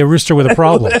rooster. It'd be a rooster with a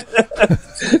problem.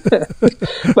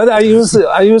 But I used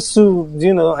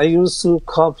to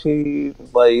copy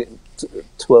by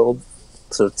 12,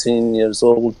 13 years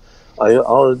old. I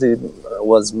already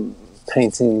was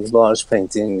painting, large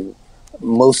painting,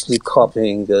 mostly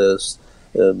copying the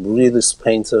realist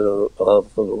painter of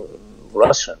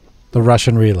Russian. The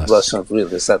Russian realist. Russian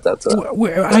realist at that time.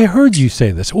 I heard you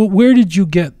say this. Where did you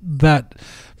get that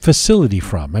facility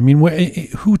from? I mean,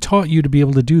 who taught you to be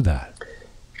able to do that?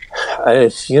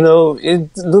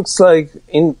 It looks like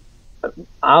in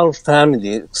our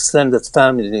family, extended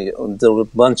family, there were a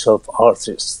bunch of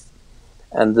artists.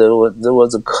 And there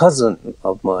was a cousin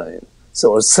of mine,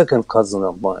 so a second cousin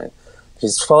of mine.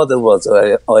 His father was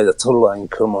Ayatollah in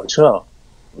Kermanshah.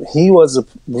 He was a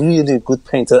really good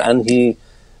painter, and he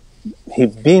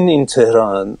he'd been in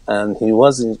Tehran, and he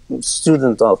was a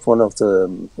student of one of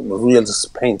the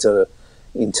realist painter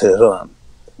in Tehran.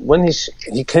 When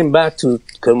he came back to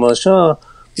Kermanshah,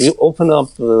 we opened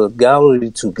up a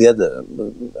gallery together,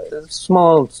 a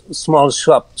small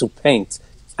shop to paint.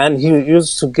 And he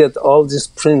used to get all these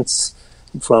prints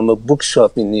from a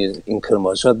bookshop in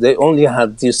Kermanshah. They only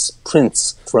had these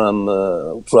prints from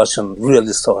Russian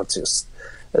realist artists.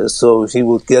 So he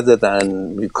would get it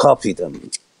and we copied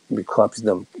them. We copied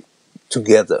them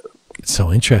together. It's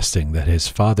so interesting that his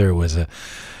father was an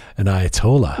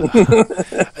Ayatollah.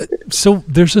 So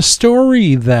there's a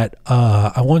story that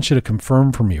I want you to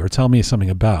confirm for me or tell me something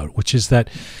about, which is that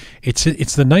it's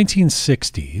the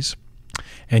 1960s,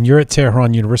 and you're at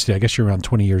Tehran University. I guess you're around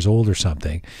 20 years old or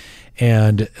something,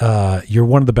 and you're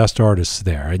one of the best artists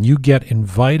there, and you get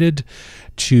invited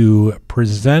to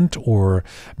present or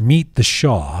meet the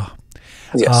Shah.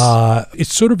 Yes.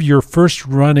 It's sort of your first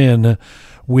run-in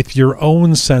with your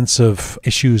own sense of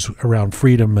issues around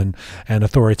freedom and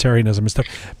authoritarianism and stuff.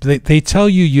 They tell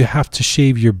you have to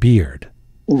shave your beard.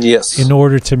 Yes. In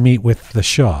order to meet with the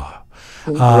Shah.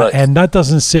 Right. And that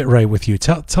doesn't sit right with you.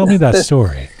 Tell me that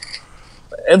story.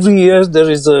 Every year there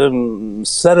is a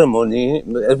ceremony,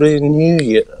 every New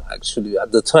Year actually.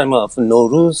 At the time of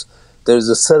Nowruz, there is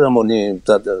a ceremony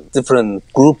that a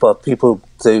different group of people,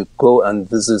 they go and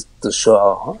visit the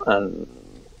Shah and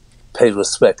pay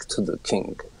respect to the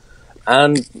king.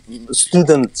 And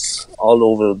students all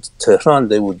over Tehran,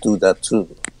 they would do that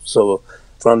too. So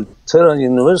from Tehran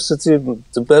University,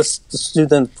 the best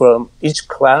student from each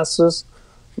classes,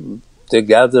 they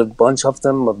gathered a bunch of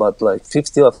them, about like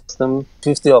 50 of them,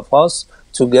 50 of us.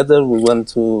 Together we went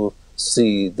to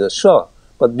see the Shah.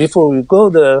 But before we go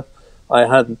there, I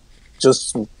had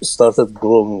just started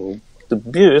growing the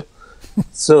beard.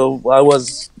 So I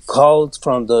was called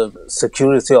from the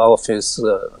security office,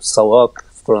 Sawak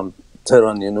from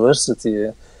Tehran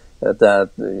University, that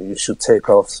you should take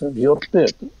off your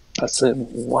beard. I said,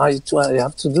 why do I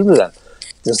have to do that?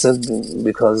 They said,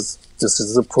 because this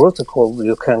is the protocol.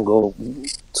 You can't go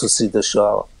to see the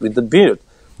Shah with the beard.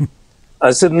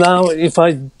 I said, now, if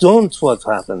I don't, what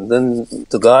happened? Then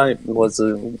the guy was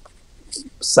a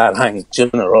Sarhang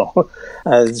general.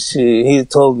 And he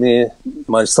told me,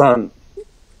 my son,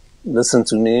 listen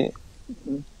to me,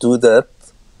 do that,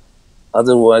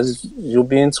 otherwise you'll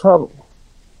be in trouble.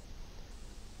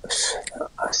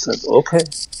 I said, okay,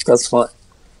 that's fine.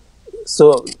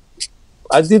 So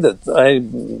I did it. I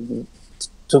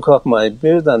took off my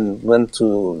beard and went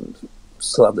to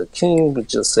saw the king,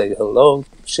 just say hello,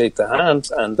 shake the hand,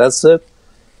 and that's it.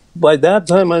 By that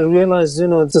time I realized,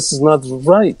 this is not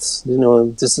right.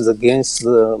 This is against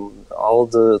all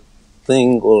the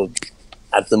thing, or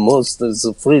at the most, there's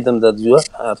a freedom that you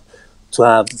have to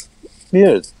have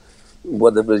beard,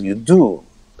 whatever you do.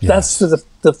 Yes. That's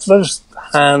the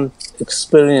first-hand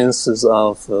experiences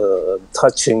of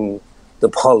touching the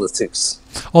politics.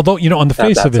 Although, on the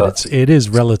face of it is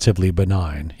relatively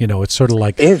benign. It's sort of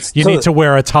like you need to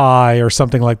wear a tie or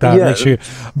something like that. Yeah.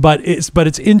 But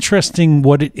it's interesting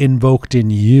what it invoked in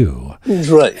you.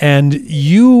 Right. And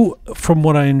you, from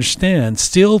what I understand,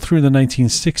 still through the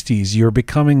 1960s, you're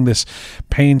becoming this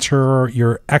painter.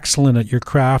 You're excellent at your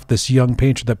craft, this young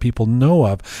painter that people know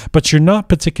of, but you're not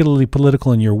particularly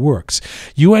political in your works.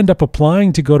 You end up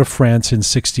applying to go to France in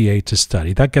 '68 to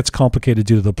study. That gets complicated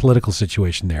due to the political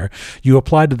situation there. You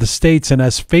apply to the States, and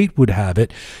as fate would have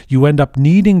it, you end up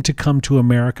needing to come to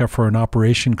America for an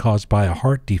operation caused by a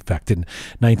heart defect in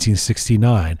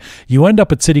 1969. You end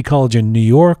up at City College in New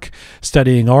York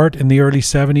studying art in the early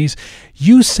 70s.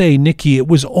 You say, Nicky, it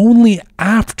was only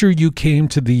after you came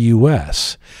to the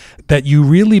U.S. that you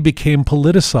really became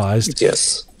politicized.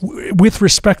 Yes. With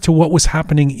respect to what was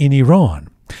happening in Iran.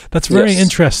 That's very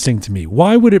interesting to me.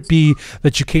 Why would it be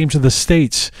that you came to the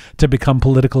States to become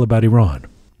political about Iran?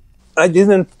 I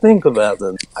didn't think about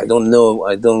it. I don't know.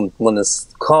 I don't want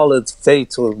to call it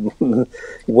fate or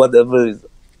whatever it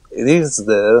is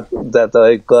there, that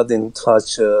I got in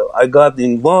touch. I got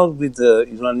involved with the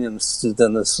Iranian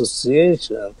Student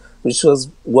Association, which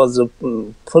was a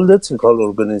political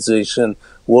organization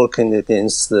working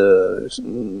against the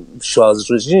Shah's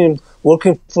regime,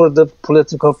 working for the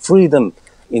political freedom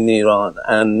in Iran.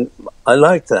 And I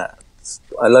like that.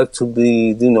 I like to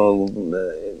be,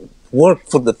 work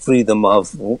for the freedom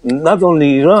of not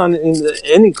only Iran, in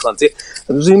any country.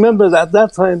 Remember that at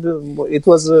that time, it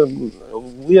was a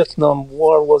Vietnam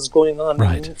War was going on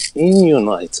in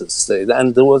United States,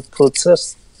 and there was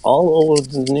protests all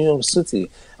over New York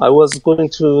City. I was going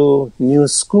to new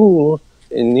school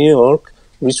in New York,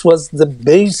 which was the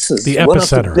basis, the one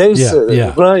epicenter. of the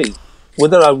bases, right?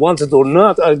 whether I wanted or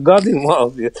not, I got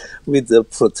involved with the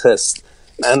protest.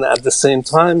 And at the same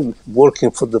time,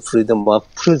 working for the freedom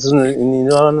of prisoners in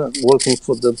Iran, working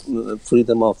for the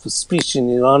freedom of speech in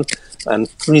Iran, and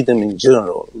freedom in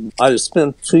general. I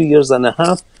spent 2 years and a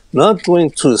half not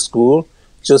going to school,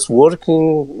 just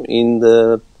working in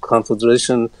the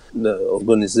Confederation, the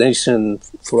organization,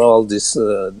 for all these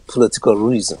political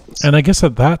reasons. And I guess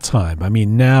at that time, I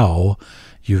mean, now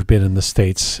you've been in the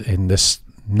States in this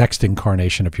next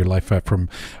incarnation of your life from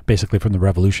basically from the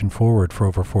revolution forward for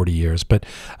over 40 years. But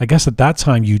I guess at that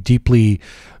time you deeply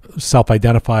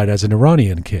self-identified as an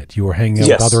Iranian kid. You were hanging out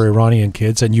with other Iranian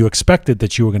kids and you expected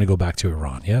that you were going to go back to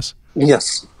Iran, yes?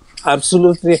 Yes,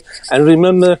 absolutely. And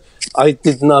remember, I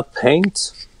did not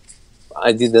paint.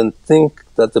 I didn't think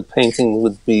that the painting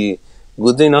would be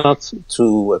good enough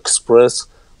to express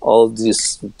all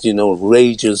these,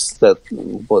 rages that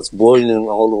was boiling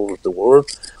all over the world.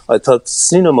 I thought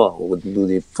cinema would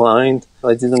be fine.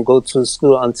 I didn't go to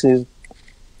school until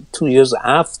 2 years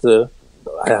after.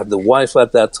 I had a wife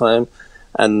at that time,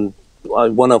 and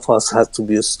one of us had to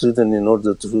be a student in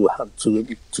order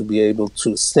to be able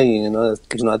to stay in the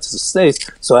United States.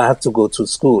 So I had to go to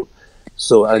school.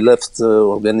 So I left the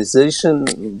organization.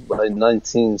 By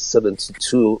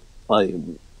 1972, I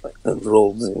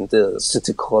enrolled in the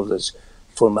City College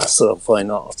for Master of Fine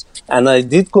Arts. And I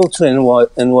did go to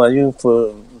NYU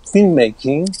for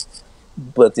filmmaking,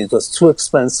 but it was too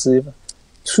expensive,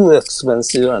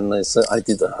 and I said I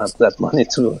didn't have that money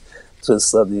to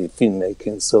study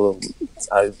filmmaking. So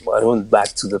I went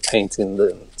back to the painting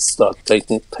and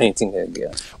started painting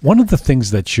again. One of the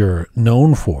things that you're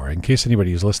known for, in case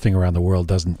anybody who's listening around the world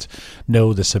doesn't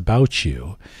know this about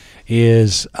you,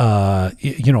 is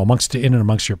amongst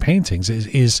your paintings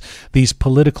is these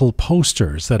political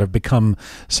posters that have become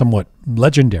somewhat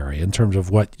legendary in terms of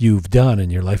what you've done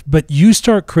in your life. But you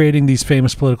start creating these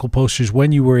famous political posters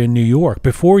when you were in New York,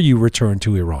 before you returned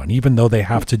to Iran, even though they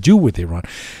have to do with Iran.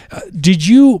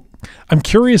 I'm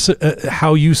curious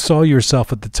how you saw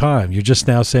yourself at the time. You're just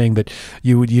now saying that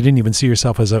you didn't even see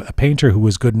yourself as a painter who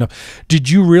was good enough.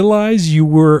 Did you realize you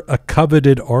were a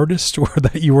coveted artist, or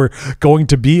that you were going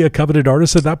to be a coveted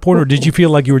artist at that point? Or did you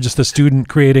feel like you were just a student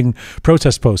creating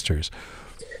protest posters?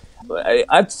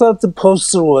 I thought the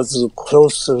poster was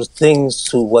closer things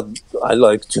to what I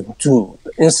like to do.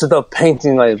 Instead of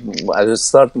painting, I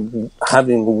started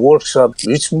having workshops,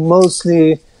 which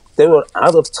mostly they were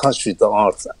out of touch with the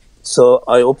art. So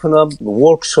I opened up a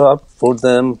workshop for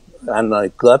them, and I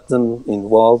got them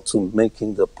involved to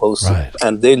making the poster. Right.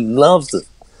 And they loved it.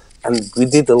 And we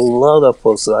did a lot of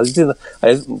posters.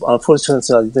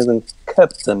 Unfortunately, I didn't keep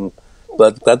them,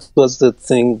 but that was the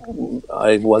thing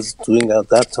I was doing at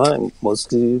that time,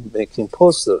 mostly making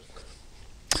posters.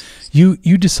 You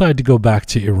decide to go back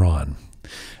to Iran.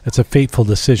 It's a fateful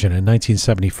decision in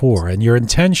 1974, and your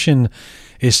intention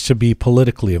is to be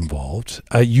politically involved.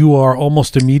 You are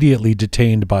almost immediately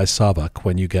detained by Savak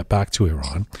when you get back to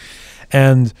Iran,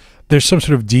 and there's some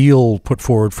sort of deal put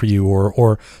forward for you,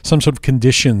 or some sort of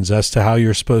conditions as to how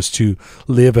you're supposed to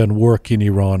live and work in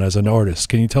Iran as an artist.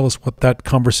 Can you tell us what that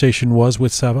conversation was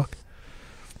with Savak?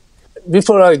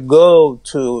 Before I go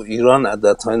to Iran at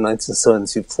that time,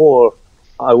 1974,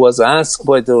 I was asked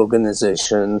by the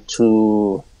organization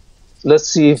to, let's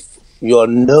see if you are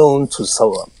known to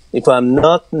Savak. If I'm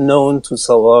not known to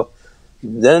Savak,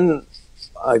 then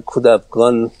I could have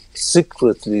gone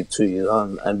secretly to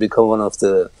Iran and become one of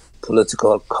the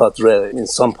political cadre in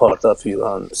some part of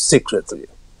Iran secretly.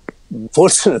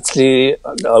 Fortunately,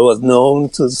 I was known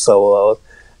to Savak,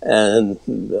 and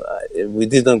we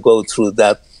didn't go through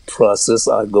that process.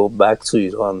 I go back to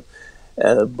Iran.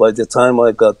 By the time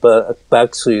I got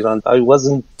back to Iran, I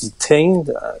wasn't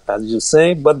detained, as you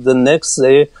say, but the next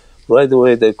day, right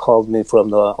away, they called me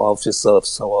from the office of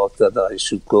Savak that I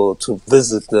should go to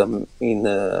visit them in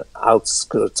the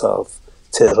outskirts of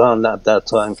Tehran at that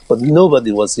time. But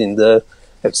nobody was in there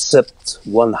except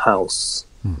one house.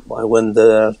 I went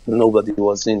there, nobody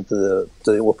was in there.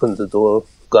 They opened the door,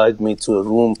 guided me to a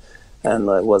room, and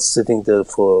I was sitting there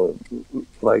for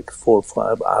like 4 or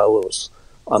 5 hours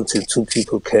until 2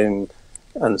 people came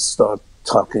and started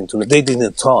talking to me. They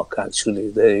didn't talk, actually.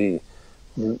 They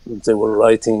were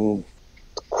writing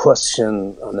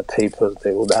question on a paper.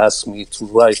 They would ask me to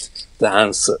write the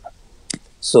answer.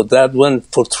 So that went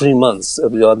for 3 months.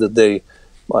 Every other day,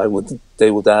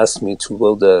 they would ask me to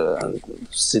go there and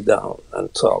sit down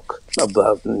and talk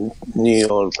about New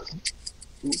York.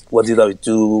 What did I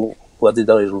do? What did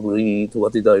I read?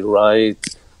 What did I write?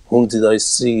 Whom did I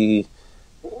see?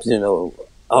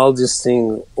 All these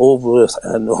things over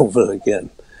and over again.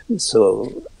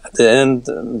 So at the end,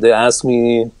 they asked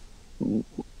me,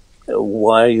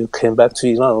 why you came back to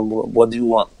Iran? What do you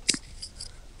want?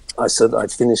 I said, I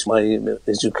finished my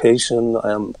education.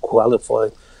 I am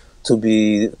qualified to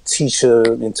be a teacher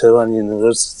in Tehran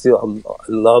University. I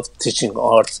love teaching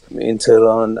art in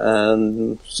Tehran,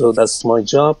 and so that's my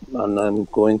job, and I'm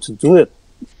going to do it.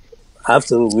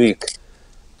 After a week,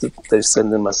 they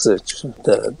send a message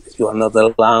that you are not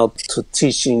allowed to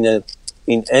teach in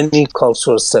any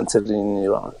cultural center in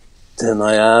Iran. Then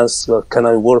I asked, well, can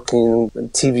I work in a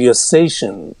TV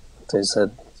station? They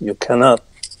said, you cannot.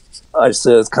 I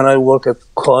said, can I work at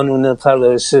Kanun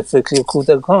Parvarish Fikri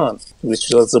Kudakan, which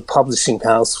was a publishing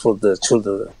house for the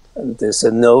children? And they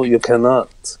said, no, you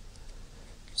cannot.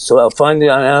 So finally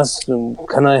I asked them,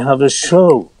 can I have a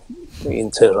show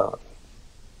in Tehran?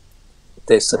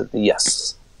 They said,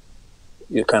 yes,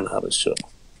 you can have a show.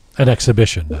 An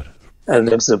exhibition. An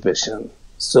exhibition.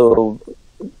 So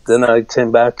then I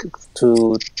came back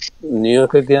to New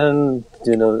York again.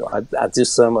 You know, at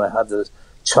this time I had a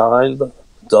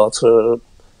daughter.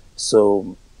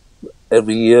 So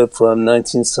every year from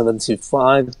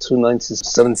 1975 to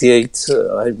 1978,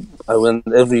 I went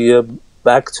every year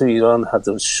back to Iran, had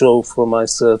a show for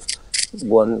myself,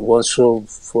 one show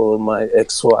for my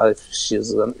ex-wife.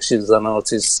 She's an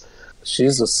artist.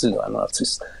 She's still an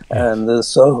artist. And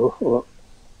so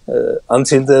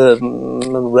until the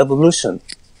revolution.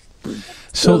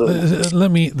 So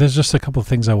there's just a couple of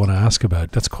things I want to ask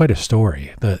about. That's quite a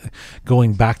story,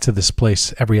 going back to this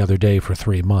place every other day for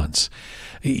 3 months.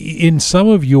 In some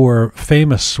of your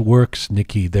famous works,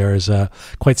 Nicky, there's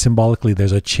quite symbolically,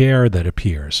 there's a chair that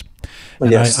appears.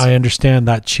 And yes. I understand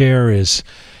that chair is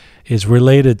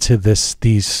related to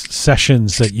these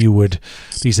sessions that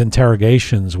these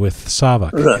interrogations with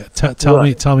Savak. Right.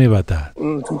 Tell me about that.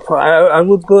 I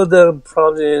would go there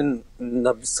probably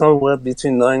somewhere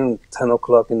between 9 and 10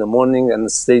 o'clock in the morning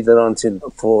and stay there until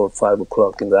 4 or 5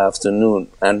 o'clock in the afternoon.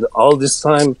 And all this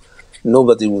time,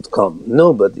 nobody would come.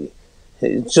 Nobody.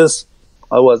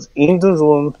 I was in the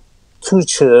room, 2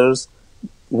 chairs,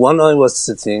 one I was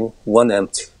sitting, one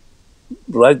empty,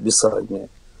 right beside me.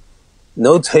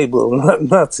 No table,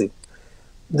 nothing.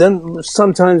 Then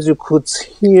sometimes you could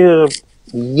hear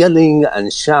yelling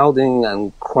and shouting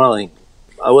and crying.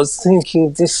 I was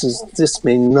thinking this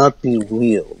may not be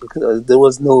real because there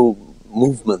was no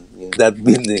movement in that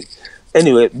building.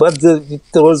 Anyway, but there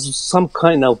was some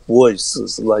kind of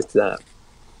voices like that.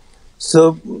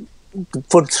 So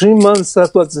for 3 months,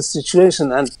 that was the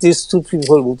situation. And these 2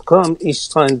 people would come. Each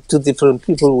time 2 different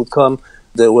people would come.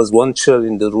 There was 1 chair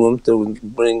in the room. They would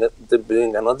bring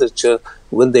another chair.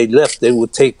 When they left, they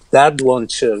would take that 1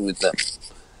 chair with them.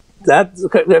 That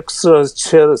extra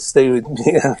chair stayed with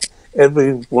me.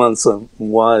 Every once in a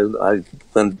while, I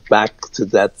went back to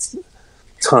that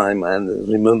time and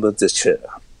remembered the chair.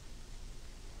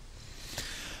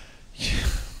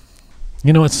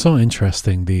 You know, it's so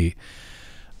interesting,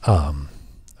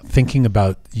 thinking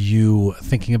about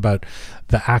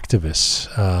the activists,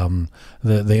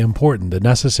 the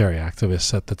necessary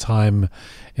activists at the time,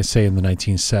 say in the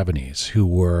 1970s, who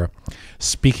were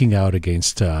speaking out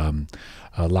against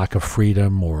a lack of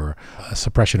freedom or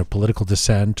suppression of political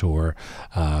dissent, or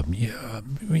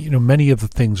many of the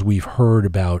things we've heard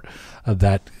about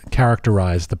that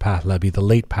characterized the Pahlavi, the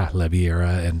late Pahlavi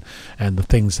era, and the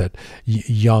things that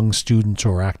young students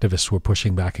or activists were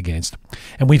pushing back against.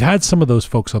 And we've had some of those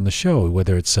folks on the show,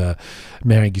 whether it's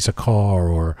Mehrangi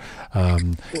Sakar or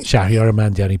Shahriar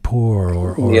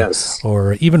Mandianipur yes.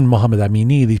 or even Mohammed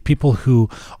Amini, these people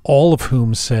all of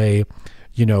whom say,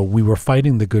 we were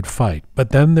fighting the good fight.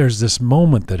 But then there's this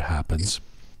moment that happens,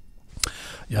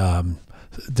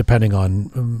 depending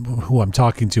on who I'm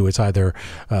talking to. It's either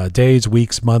days,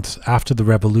 weeks, months after the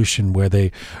revolution, where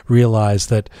they realize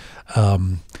that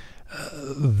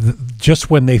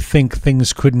just when they think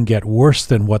things couldn't get worse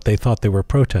than what they thought they were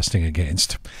protesting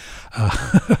against,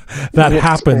 that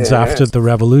happens after the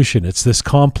revolution. It's this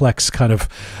complex kind of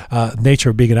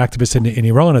nature of being an activist in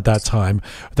Iran at that time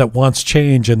that wants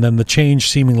change, and then the change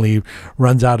seemingly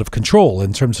runs out of control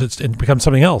in terms of it becomes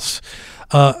something else.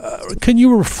 Can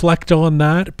you reflect on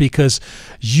that? Because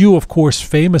you, of course,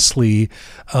 famously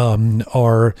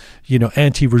are,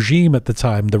 anti-regime at the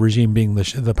time, the regime being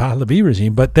the Pahlavi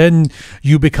regime, but then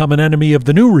you become an enemy of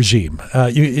the new regime.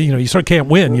 You sort of can't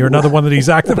win. You're another one of these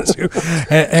activists.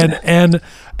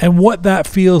 And what that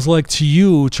feels like to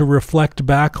you to reflect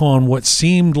back on what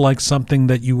seemed like something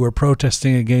that you were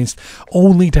protesting against,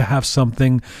 only to have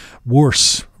something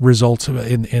worse result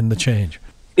in the change.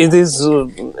 It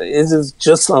is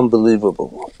just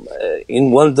unbelievable.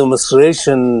 In one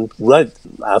demonstration right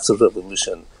after the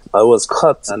revolution, I was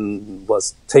caught and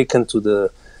was taken to the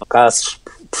gas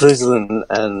prison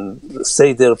and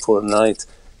stay there for a night.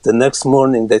 The next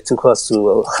morning, they took us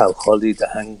to Khalkhali,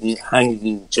 the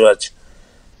hanging judge,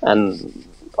 and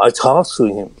I talked to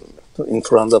him in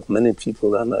front of many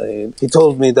people, and he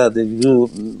told me that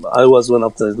I was one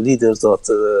of the leaders of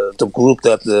the group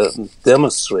that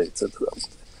demonstrated.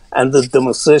 And the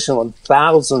demonstration was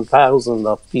thousands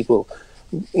of people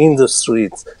in the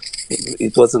streets.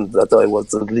 It wasn't that I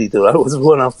was the leader. I was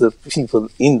one of the people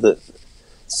in the...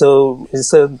 So he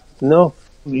said, no,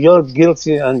 you're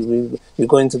guilty and you're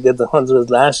going to get 100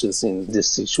 lashes in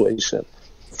this situation.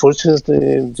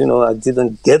 Fortunately, I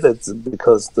didn't get it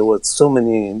because there were so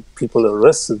many people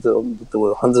arrested. There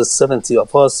were 170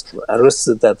 of us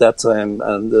arrested at that time,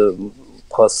 and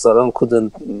Pastaran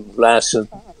couldn't lash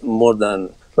more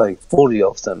than like 40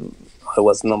 of them. I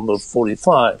was number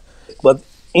 45. But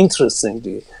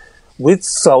interestingly, with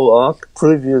Sawak,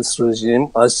 previous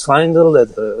regime, I signed a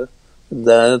letter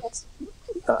that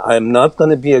I'm not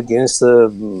going to be against the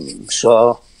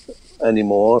Shah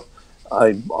anymore.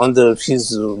 Under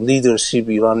his leadership,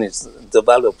 Iran is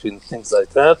developing things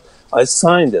like that. I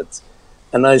signed it.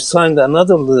 And I signed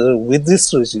another letter with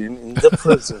this regime in the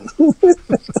prison.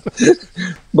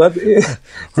 But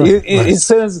it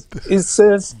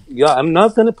says, yeah, I'm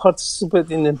not going to participate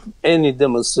in any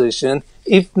demonstration.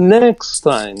 If next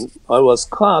time I was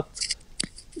caught,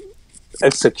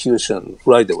 execution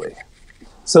right away.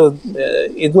 So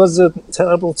it was a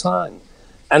terrible time.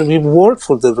 And we worked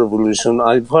for the revolution.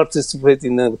 I participated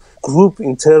in a group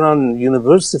in Tehran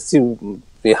University.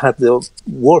 We had the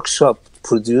workshop,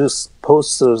 produced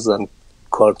posters and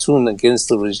cartoons against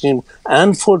the regime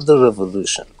and for the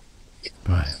revolution.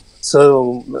 Right.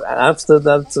 So after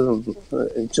that,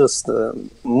 just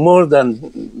more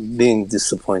than being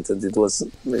disappointed,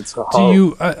 it's hard. Do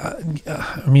you?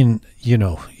 I mean,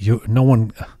 no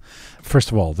one.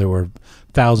 First of all, there were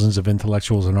thousands of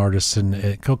intellectuals and artists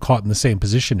and caught in the same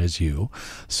position as you,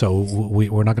 so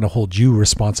we're not going to hold you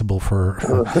responsible for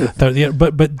that.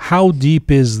 But how deep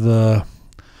is the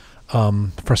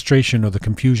frustration or the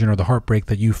confusion or the heartbreak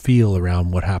that you feel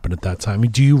around what happened at that time? I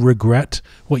mean, do you regret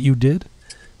what you did?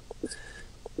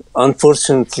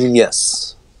 Unfortunately,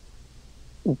 yes.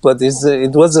 But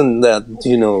it wasn't that,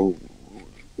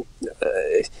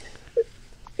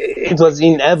 it was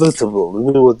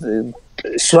inevitable.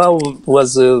 Shah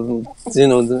was,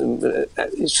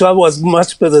 Shah was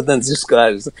much better than this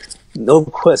guy. No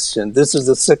question. This is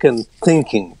the second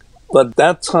thinking. But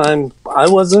that time, I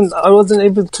wasn't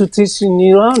able to teach in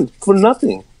Iran for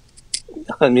nothing.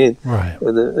 I mean, right.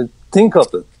 Think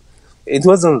of it. It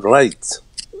wasn't right.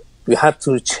 We had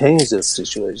to change the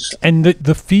situation. And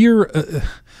the fear,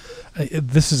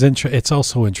 this is it's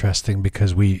also interesting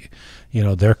because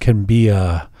there can be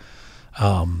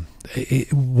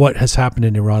what has happened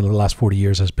in Iran in the last 40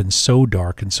 years has been so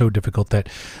dark and so difficult that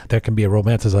there can be a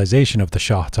romanticization of the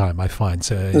Shah time, I find,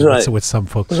 with some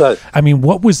folks. Right. I mean,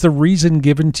 what was the reason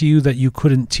given to you that you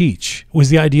couldn't teach? Was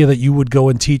the idea that you would go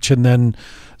and teach and then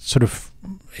sort of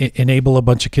enable a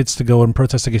bunch of kids to go and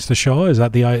protest against the Shah? Is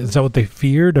that what they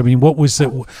feared? I mean, what was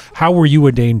it? How were you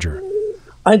a danger?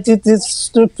 I did these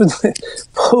stupid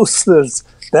posters.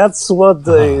 That's what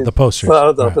they the posters.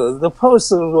 Thought of. Right. The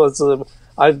poster was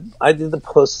I did the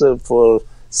poster for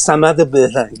Samad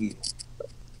Behrangi,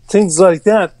 things like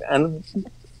that, and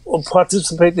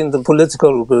participate in the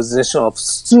political organization of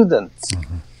students.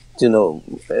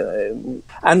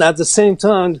 And at the same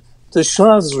time, the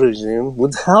Shah's regime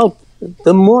would help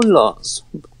the mullahs.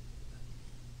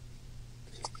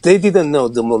 They didn't know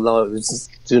the mullahs,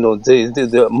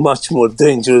 they're much more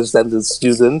dangerous than the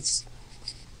students.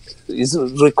 It's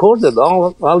recorded,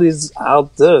 all is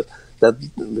out there, that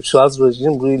the Shah's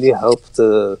regime really helped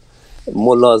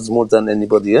mullahs more than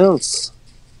anybody else.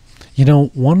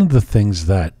 One of the things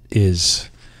that is...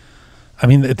 I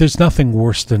mean, there's nothing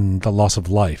worse than the loss of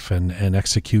life and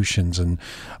executions and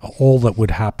all that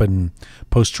would happen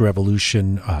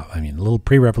post-revolution. A little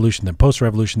pre-revolution, then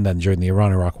post-revolution, then during the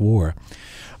Iran-Iraq War.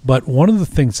 But one of the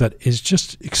things that is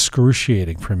just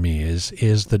excruciating for me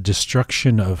is the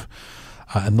destruction of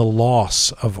and the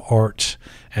loss of art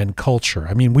and culture.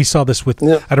 I mean, we saw this with,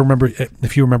 I don't remember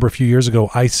if you remember a few years ago,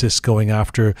 ISIS going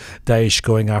after Daesh,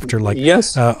 going after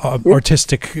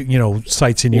artistic,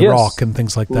 sites in Iraq and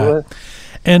things like that. Right.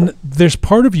 And there's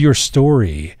part of your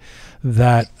story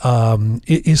that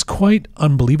is quite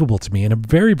unbelievable to me in a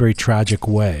very, very tragic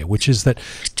way, which is that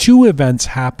two events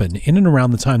happen in and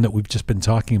around the time that we've just been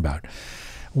talking about,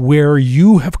 where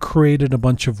you have created a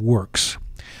bunch of works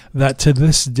that to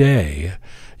this day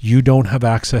you don't have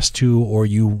access to, or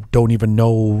you don't even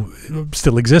know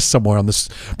still exists somewhere on this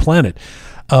planet.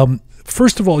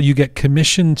 First of all, you get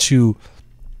commissioned to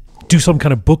do some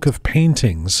kind of book of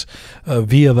paintings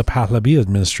via the Pahlavi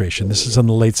administration. This is in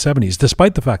the late 70s,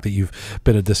 despite the fact that you've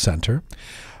been a dissenter,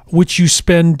 which you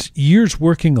spend years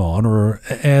working on,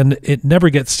 and it never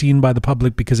gets seen by the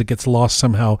public because it gets lost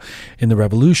somehow in the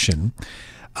revolution.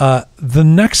 The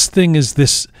next thing is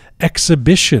this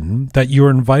exhibition that you're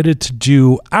invited to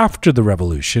do after the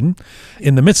revolution,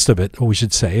 in the midst of it, we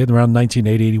should say, around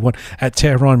 1980-81, at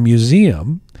Tehran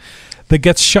Museum, that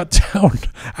gets shut down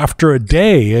after a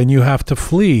day and you have to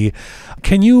flee.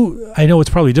 Can you, I know it's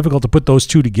probably difficult to put those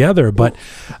two together, but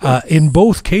in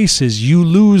both cases, you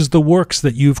lose the works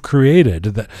that you've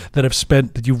created,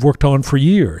 that you've worked on for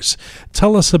years.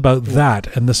 Tell us about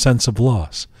that and the sense of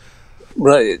loss.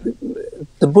 Right.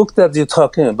 The book that you're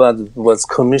talking about was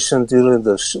commissioned during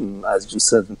the, as you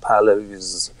said,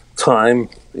 Pahlavi's time.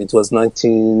 It was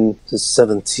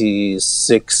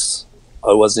 1976.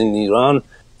 I was in Iran.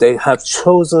 They have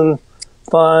chosen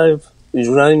 5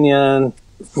 Iranian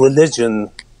religion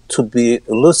to be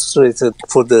illustrated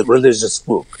for the religious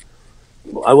book.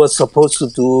 I was supposed to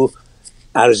do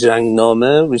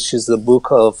Arjangname, which is the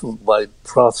book by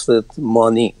Prophet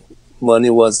Mani. Mani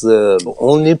was the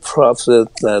only prophet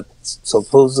that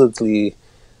supposedly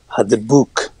had a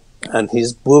book, and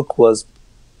his book was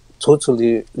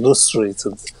totally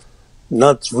illustrated,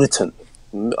 not written.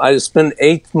 I spent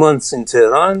 8 months in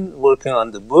Tehran working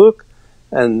on the book,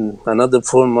 and another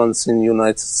 4 months in the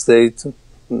United States to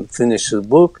finish the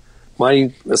book.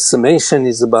 My estimation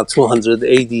is about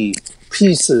 280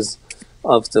 pieces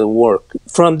of the work.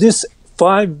 From these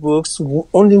 5 books,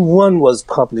 only one was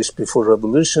published before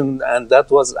revolution, and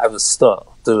that was Avesta,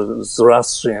 the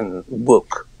Zoroastrian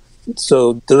book.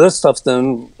 So the rest of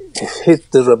them hit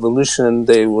the revolution.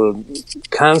 They were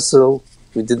canceled.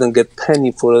 We didn't get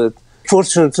penny for it.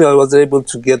 Fortunately, I was able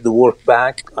to get the work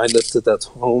back. I left it at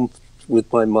home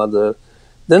with my mother.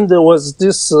 Then there was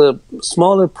this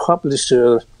smaller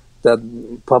publisher that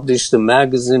published a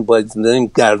magazine by the name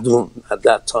Gardun at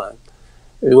that time.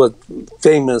 It was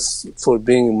famous for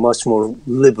being much more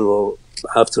liberal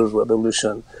after the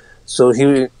revolution. So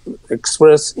he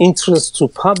expressed interest to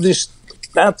publish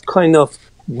that kind of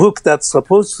book that's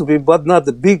supposed to be, but not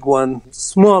the big one,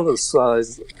 smaller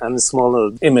size and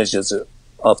smaller images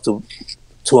up to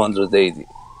 280.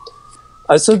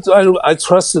 I said I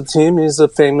trusted him. He's a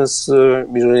famous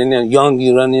young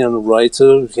Iranian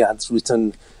writer. He had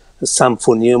written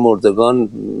Symphonie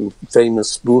Mordegan,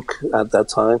 famous book at that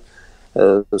time.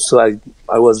 So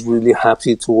I was really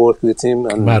happy to work with him.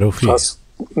 And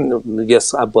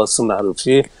yes, Abbas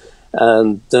Marufi.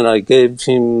 And then I gave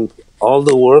him all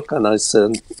the work, and I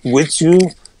said, "Will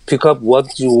you pick up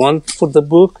what you want for the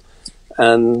book?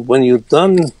 And when you're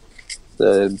done,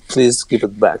 please give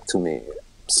it back to me."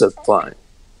 I said, "Fine."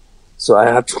 So I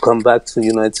had to come back to the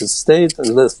United States and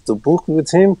left the book with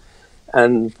him.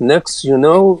 And next, he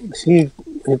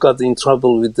got in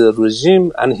trouble with the regime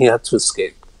and he had to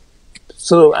escape.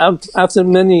 So after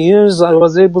many years, I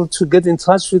was able to get in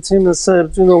touch with him and said,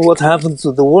 what happened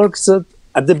to the work? So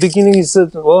at the beginning, he said,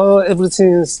 well,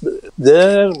 everything is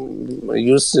there.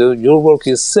 Your work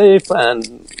is safe and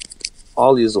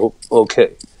all is okay.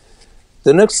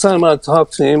 The next time I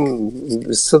talked to him,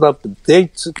 we set up a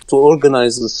date to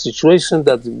organize the situation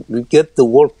that we get the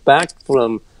work back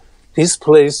from his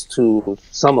place to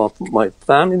some of my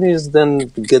families, then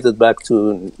get it back to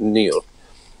New York.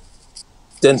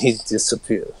 Then he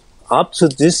disappeared. Up to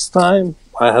this time,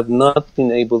 I have not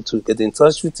been able to get in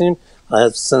touch with him. I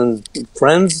have sent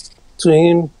friends to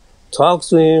him, talk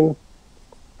to him,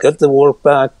 get the work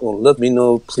back, or let me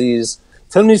know, please.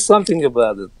 Tell me something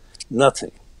about it.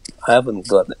 Nothing. I haven't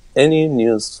got any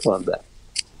news from that.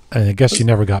 I guess you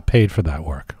never got paid for that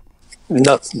work.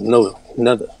 No,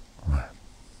 never. Right.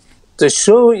 The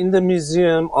show in the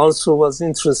museum also was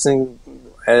interesting.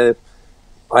 I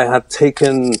had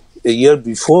taken a year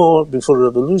before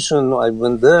revolution, I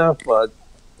went there, but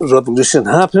revolution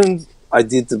happened. I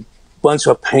did a bunch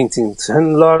of paintings,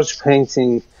 10 large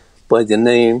paintings by the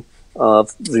name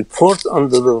of Report on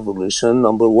the Revolution,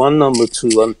 number 1, number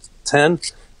 2, and 10.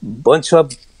 Bunch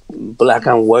of black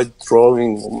and white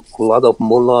drawing, a lot of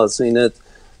mullahs in it,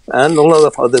 and a lot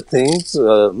of other things.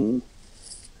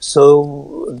 So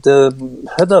the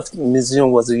head of the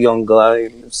museum was a young guy,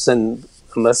 sent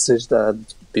a message that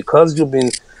because you've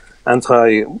been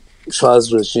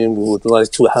anti-Shah's regime, we would like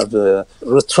to have a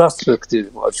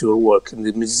retrospective of your work in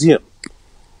the museum.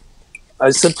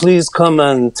 I said, please come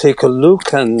and take a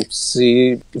look and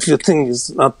see. If you think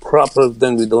it's not proper,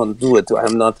 then we don't do it.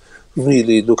 I'm not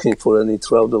really looking for any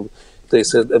trouble. They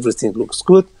said everything looks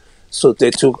good. So they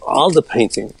took all the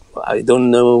painting. I don't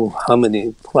know how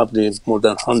many, probably more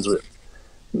than 100.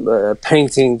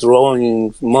 painting,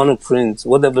 drawing, monoprint,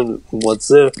 whatever was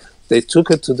there. They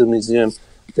took it to the museum.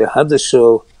 They had the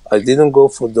show. I didn't go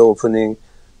for the opening.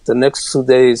 The next 2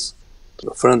 days,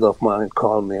 a friend of mine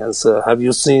called me and said, have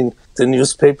you seen the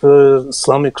newspaper,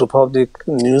 Islamic Republic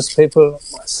newspaper?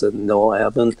 I said, no, I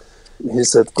haven't. He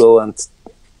said, go and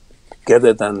get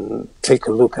it and take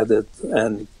a look at it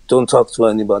and don't talk to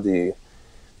anybody.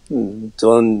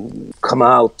 Don't come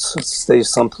out, stay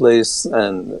someplace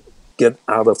and get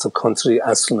out of the country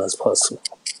as soon as possible.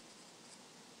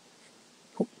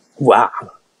 Wow.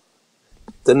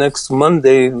 The next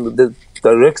Monday, the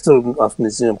director of the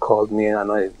museum called me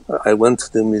and I went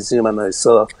to the museum and I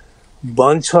saw a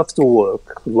bunch of the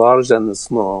work, large and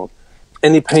small.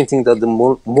 Any painting that the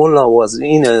mullah was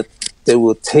in it, they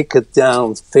would take it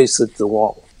down, face it the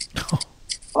wall,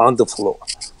 on the floor.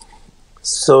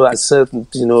 So I said,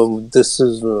 you know, this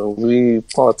is, we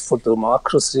fought for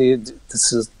democracy.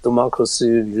 This is democracy.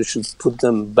 You should put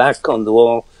them back on the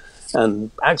wall.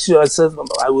 And actually, I said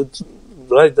I would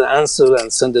write the answer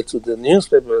and send it to the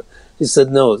newspaper. He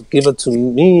said, no, give it to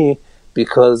me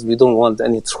because we don't want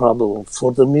any trouble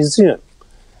for the museum.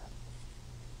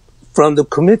 From the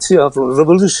committee of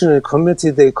Revolutionary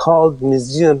Committee, they called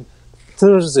museum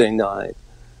Thursday night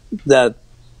that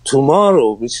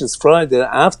tomorrow, which is Friday,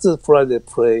 after Friday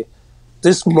prayer,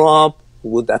 this mob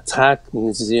would attack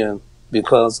museum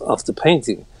because of the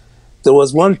painting. There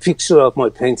was one picture of my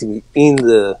painting in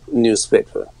the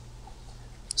newspaper.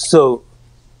 So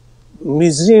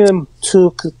museum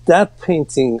took that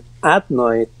painting at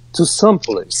night to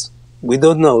someplace. We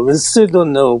don't know. We still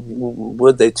don't know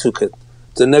where they took it.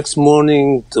 The next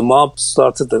morning, the mob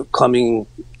started coming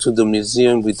to the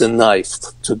museum with a knife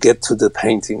to get to the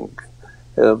painting.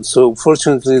 So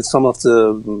fortunately, some of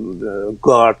the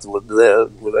guards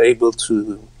were able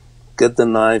to get the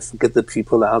knife, get the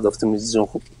people out of the museum.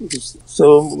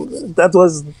 So that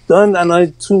was done,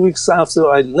 and 2 weeks after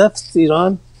I left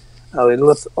Iran, I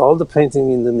left all the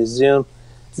painting in the museum.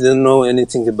 Didn't know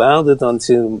anything about it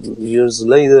until years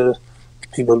later.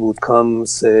 People would come,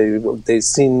 say they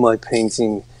seen my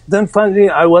painting. Then finally,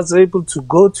 I was able to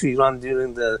go to Iran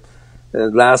during the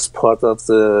last part of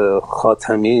the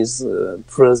Khatami's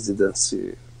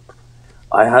presidency.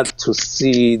 I had to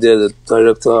see the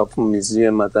director of the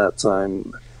museum at that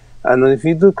time. And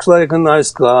he looked like a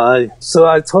nice guy. So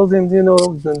I told him, you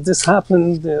know, this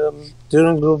happened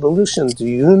during the revolution. Do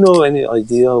you know any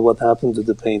idea what happened to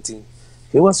the painting?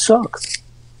 He was shocked.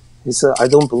 He said, I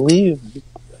don't believe.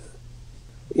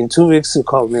 In 2 weeks, he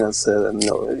called me and said,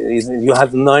 no, you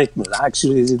had a nightmare.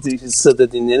 Actually, he said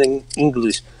it in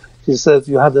English. He said,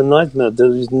 you had a nightmare.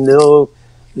 There is no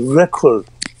record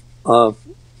of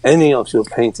any of your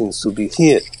paintings to be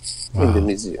here in the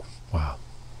museum. Wow.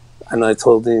 And I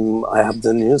told him, I have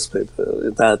the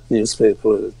newspaper, that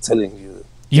newspaper telling you.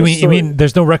 You mean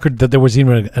there's no record that there was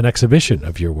even an exhibition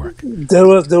of your work? There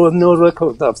was no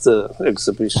record of the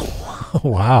exhibition.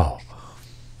 Wow.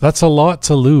 That's a lot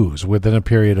to lose within a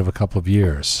period of a couple of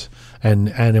years. And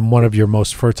in one of your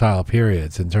most fertile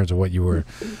periods in terms of what you were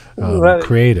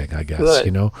creating, I guess, right.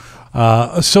 You know.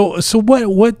 So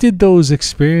what did those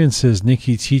experiences,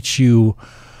 Nicky, teach you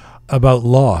about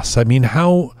loss? I mean,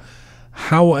 how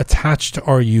attached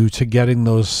are you to getting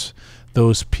those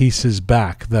pieces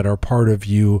back that are part of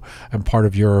you and part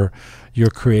of your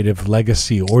creative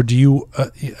legacy, or do you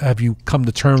have you come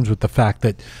to terms with the fact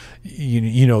that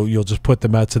you know you'll just put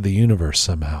them out to the universe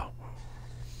somehow?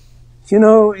 You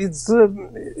know, it's a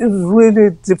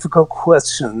really difficult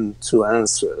question to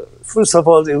answer. First of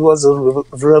all, it was a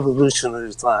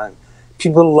revolutionary time.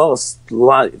 People lost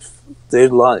their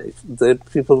life.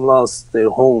 People lost their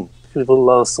home. People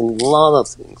lost a lot of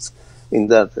things in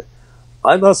that.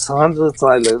 I lost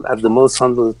 100, at the most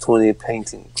 120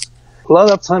 paintings. A lot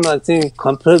of time, I think,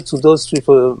 compared to those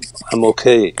people, I'm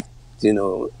okay, you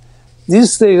know.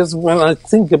 These days, when I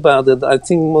think about it, I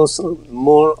think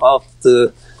more of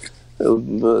the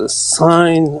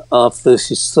sign of the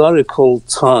historical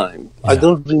time. Yeah. I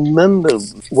don't remember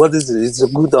what is it. It's a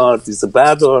good art, it's a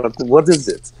bad art, what is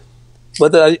it?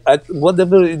 But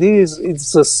whatever it is,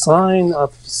 it's a sign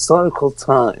of historical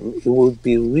time. It would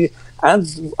be real.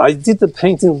 And I did the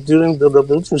painting during the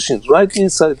revolution, right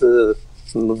inside the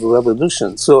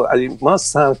revolution. So I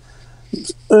must have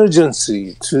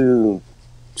urgency to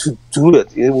do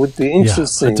it. It would be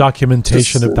interesting. Yeah, a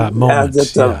documentation of that moment.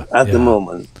 At the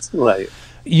moment, right.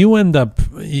 You end up,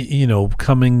 you know,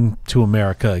 coming to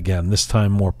America again, this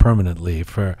time more permanently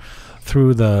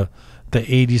through the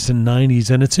 80s and 90s.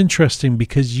 And it's interesting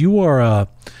because you're a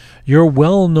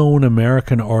well-known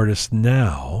American artist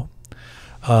now.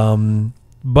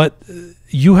 But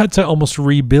you had to almost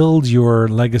rebuild your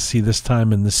legacy this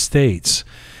time in the States.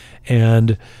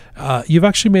 And you've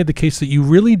actually made the case that you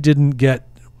really didn't get,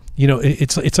 you know,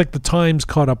 it's like the times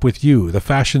caught up with you, the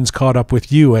fashions caught up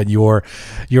with you, and your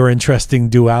interesting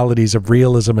dualities of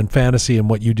realism and fantasy and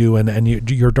what you do, and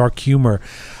your dark humor.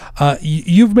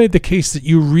 You've made the case that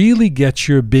you really get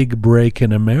your big break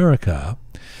in America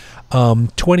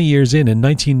 20 years in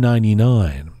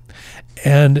 1999.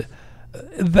 And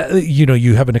you know,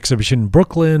 you have an exhibition in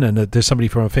Brooklyn, and there's somebody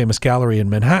from a famous gallery in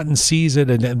Manhattan sees it,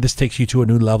 and this takes you to a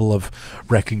new level of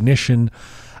recognition.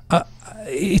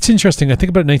 It's interesting. I think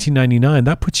about 1999.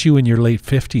 That puts you in your late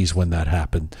 50s when that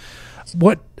happened.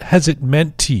 What has it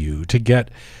meant to you to get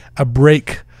a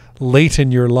break late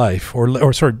in your life,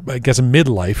 or sorry, I guess a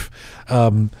midlife?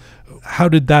 How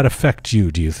did that affect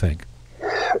you, do you think?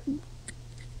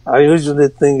 I usually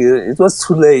think it was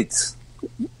too late.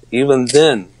 Even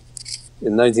then,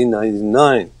 in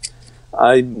 1999,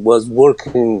 I was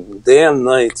working day and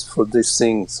night for these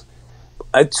things.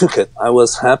 I took it. I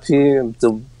was happy.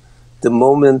 The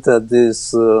moment that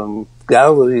this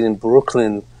gallery in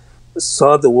Brooklyn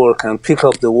saw the work and picked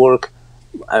up the work,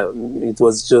 it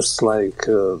was just like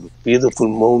a beautiful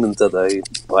moment that I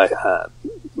had.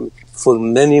 For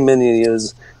many, many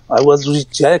years, I was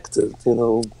rejected, you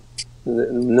know.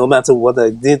 No matter what I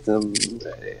did,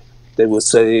 they would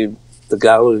say, the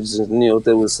galleries in New York,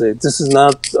 they would say, this is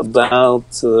not about,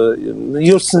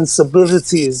 your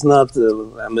sensibility is not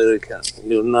American.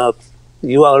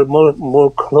 You are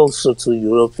more closer to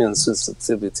European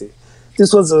sensitivity.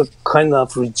 This was a kind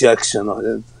of rejection.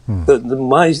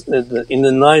 In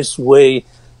a nice way,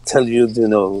 tell you, you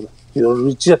know, you're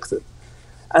rejected.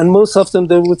 And most of them,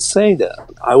 they would say that.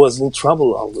 I was in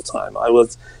trouble all the time. I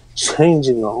was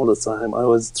changing all the time. I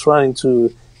was trying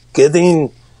to get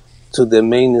in to the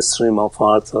mainstream of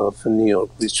art of New York,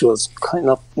 which was kind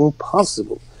of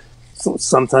impossible.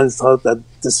 Sometimes thought that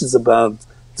this is about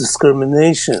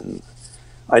discrimination.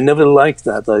 I never liked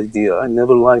that idea. I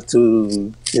never liked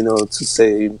to, you know, to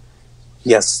say,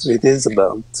 yes, it is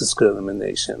about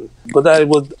discrimination. But I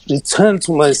would return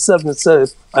to myself and say,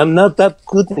 I'm not that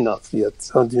good enough yet.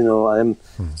 And, you know,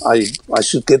 I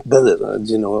should get better. And,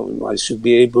 you know, I should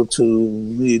be able to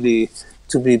really,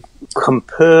 to be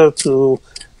compared to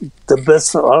the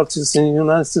best artists in the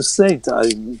United States.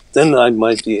 Then I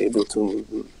might be able to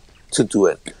do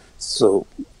it. So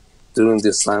during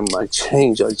this time, I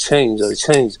changed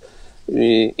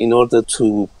in order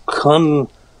to come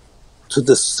to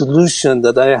the solution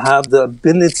that I have the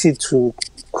ability to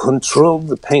control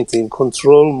the painting,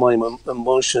 control my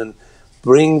emotion,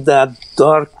 bring that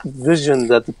dark vision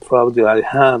that probably I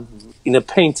have in a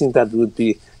painting that would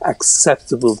be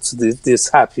acceptable to this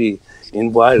happy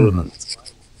environment.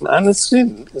 And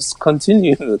it's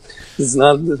continued. It's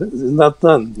not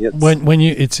done yet.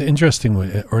 It's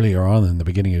interesting. Earlier on in the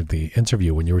beginning of the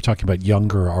interview, when you were talking about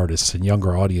younger artists and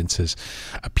younger audiences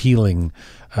appealing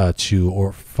to,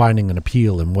 or finding an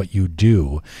appeal in what you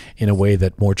do in a way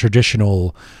that more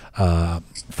traditional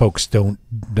folks don't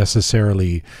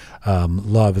necessarily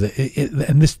love,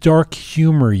 and this dark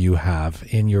humor you have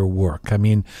in your work. I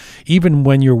mean, even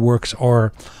when your works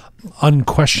are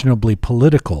unquestionably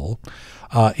political,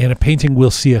 in a painting we'll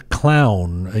see a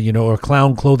clown, you know, or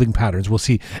clown clothing patterns. We'll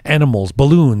see animals,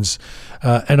 balloons,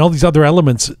 and all these other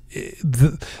elements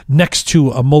next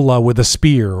to a mullah with a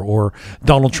spear, or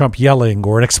Donald Trump yelling,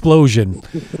 or an explosion.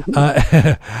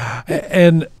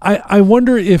 And I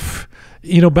wonder if,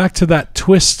 you know, back to that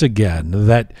twist again,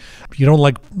 that you don't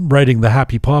like writing the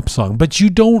happy pop song, but you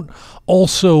don't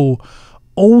also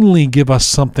only give us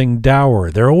something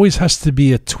dour. There always has to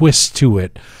be a twist to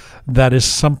it that is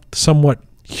somewhat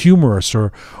humorous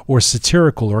or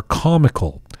satirical or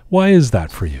comical. Why is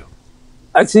that for you?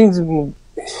 I think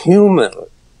humor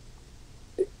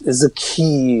is a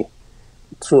key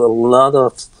to a lot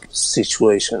of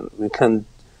situations. We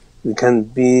can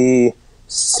be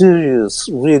serious,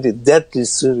 really deadly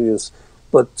serious,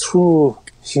 but through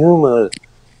humor,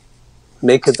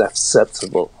 make it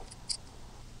acceptable.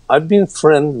 I've been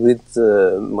friends with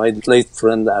my late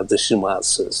friend Ardeshi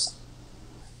Moasses.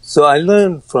 So I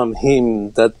learned from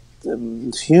him that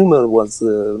humor was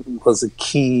a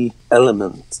key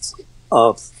element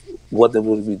of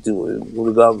whatever we do,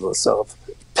 regardless of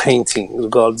painting,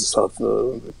 regardless of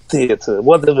theater,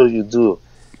 whatever you do.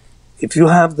 If you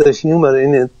have the humor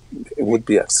in it, it would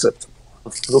be acceptable.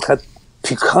 Look at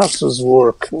Picasso's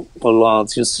work a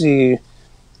lot. You see,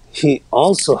 he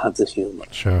also had the humor.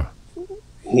 Sure.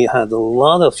 He had a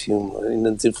lot of humor in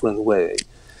a different way.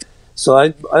 So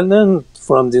I learned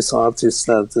from this artist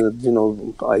that you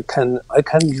know, I can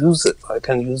use it. I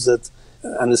can use it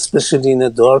and especially in a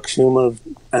dark humor,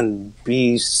 and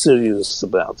be serious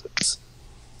about it.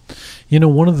 You know,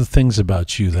 one of the things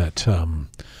about you that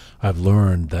I've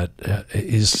learned that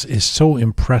is so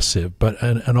impressive, but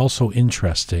and also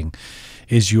interesting,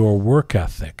 is your work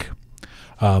ethic.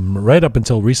 Right up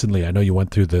until recently, I know you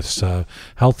went through this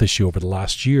health issue over the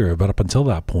last year, but up until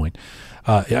that point,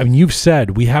 I mean, you've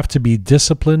said we have to be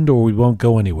disciplined or we won't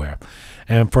go anywhere.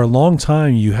 And for a long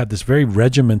time, you had this very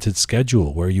regimented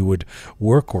schedule where you would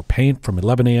work or paint from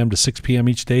 11 a.m. to 6 p.m.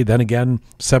 each day, then again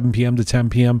 7 p.m. to 10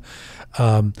 p.m.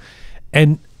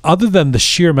 And other than the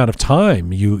sheer amount of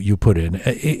time you put in,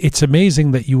 it's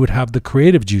amazing that you would have the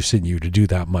creative juice in you to do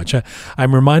that much.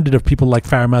 I'm reminded of people like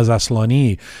Farmaz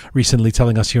Aslani recently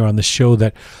telling us here on the show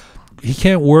that he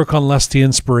can't work unless the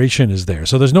inspiration is there.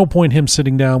 So there's no point him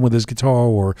sitting down with his guitar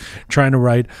or trying to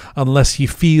write unless he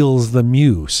feels the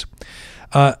muse.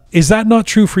 Is that not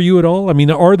true for you at all? I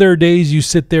mean, are there days you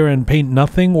sit there and paint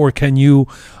nothing, or can you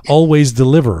always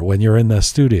deliver when you're in the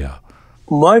studio?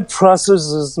 My process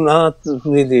is not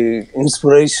really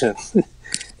inspiration.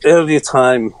 Every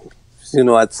time, you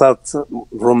know, I thought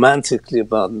romantically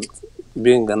about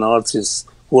being an artist,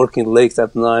 working late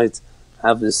at night,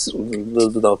 have this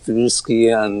little bit of whiskey,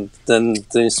 and then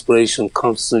the inspiration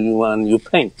comes to you and you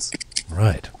paint.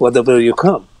 Right. Whatever you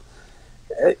come.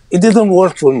 It didn't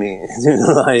work for me. You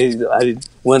know, I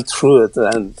went through it,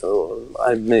 and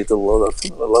I made a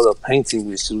lot of painting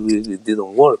which really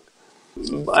didn't work.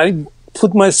 I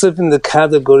put myself in the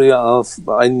category of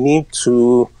I need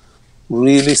to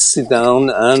really sit down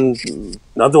and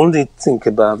not only think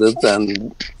about it,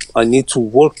 and I need to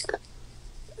work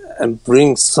and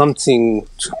bring something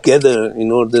together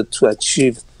in order to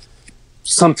achieve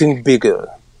something bigger.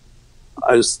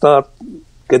 I start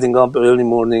getting up early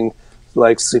morning,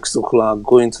 like 6 o'clock,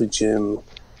 going to gym,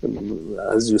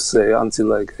 as you say, until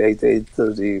like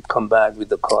 8:30, come back with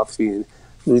the coffee,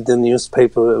 read the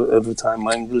newspaper every time.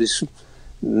 My English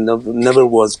never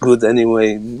was good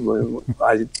anyway.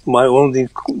 My only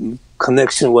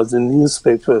connection was the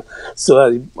newspaper,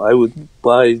 so I would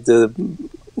buy the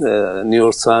New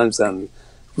York Times and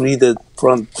read it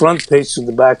from front page to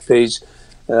the back page,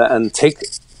 and take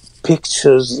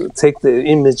pictures, take the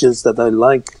images that I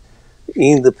like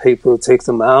in the paper, take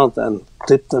them out and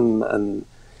clip them, and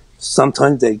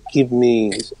sometimes they give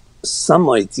me some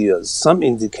ideas, some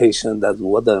indication that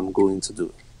what I'm going to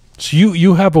do. So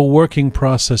you have a working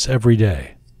process every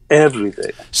day. Every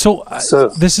day. So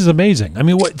this is amazing. I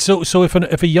mean, so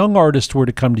if a young artist were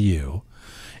to come to you,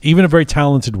 even a very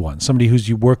talented one, somebody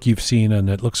whose work you've seen and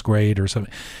it looks great or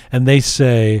something, and they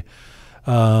say,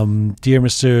 "Dear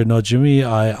Mr. Nodjoumi,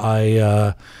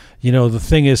 I you know, the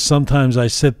thing is sometimes I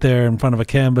sit there in front of a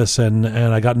canvas and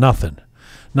I got nothing.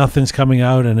 Nothing's coming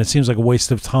out, and it seems like a waste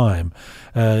of time.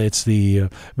 It's the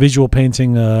visual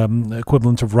painting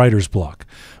equivalent of writer's block."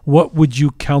 What would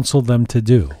you counsel them to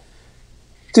do?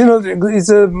 You know,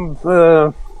 it's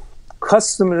a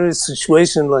customary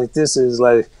situation like this is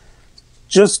like,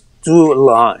 just do a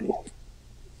line.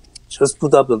 Just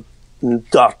put up a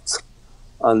dot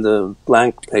on the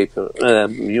blank paper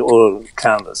or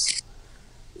canvas.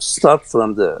 Start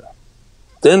from there.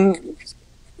 Then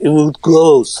it would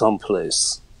go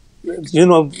someplace. You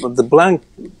know, the blank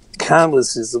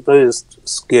canvas is a very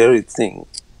scary thing.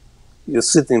 You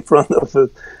sit in front of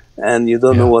it and you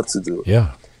don't know what to do.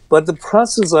 Yeah. But the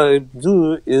process I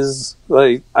do is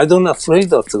like, I don't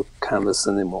afraid of the canvas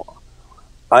anymore.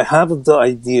 I have the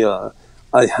idea.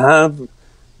 I have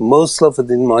most of it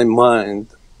in my mind.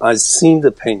 I've seen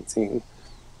the painting.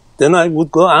 Then I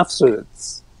would go after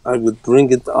it. I would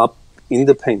bring it up in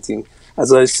the painting.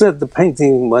 As I said, the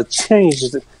painting might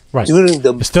change during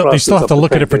the process. You still have to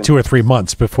look at it for 2 or 3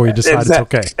 months before you decide it's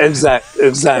okay.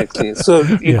 Exactly. So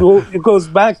it goes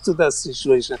back to that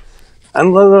situation.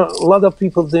 And a lot of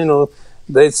people, you know,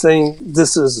 they're saying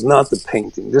this is not the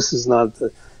painting. This is not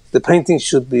the painting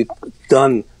should be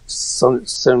done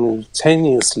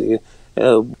simultaneously.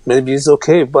 Maybe it's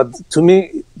okay, but to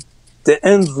me, the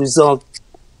end result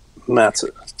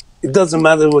matters. It doesn't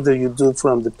matter whether you do it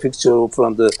from the picture or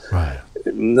from the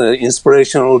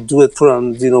inspiration, or do it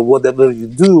from, you know, whatever you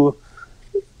do.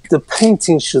 The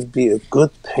painting should be a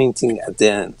good painting at the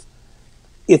end.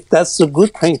 If that's a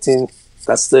good painting,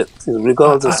 that's it,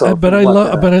 regardless of. But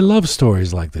I love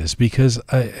stories like this because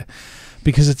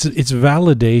it's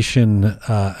validation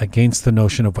against the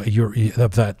notion of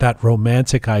that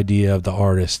romantic idea of the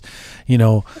artist. You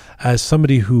know, as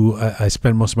somebody who I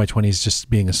spent most of my 20s just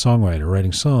being a songwriter,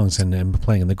 writing songs and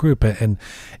playing in the group, and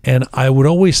I would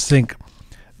always think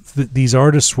these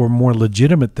artists were more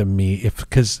legitimate than me,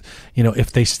 because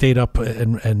if they stayed up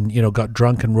and got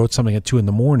drunk and wrote something at 2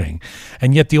 a.m,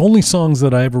 and yet the only songs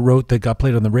that I ever wrote that got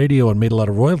played on the radio and made a lot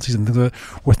of royalties and things like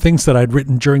that were things that I'd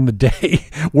written during the day,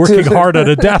 working hard at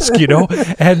a desk,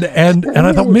 and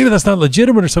I thought maybe that's not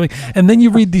legitimate or something. And then you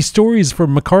read these stories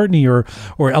from McCartney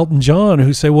or Elton John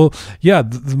who say, well, yeah,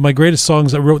 my greatest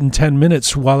songs I wrote in 10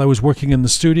 minutes while I was working in the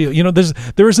studio.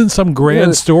 There isn't some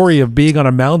grand story of being on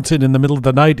a mountain in the middle of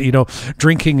the night,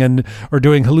 drinking or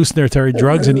doing hallucinatory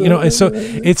drugs, and so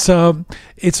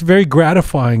it's very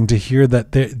gratifying to hear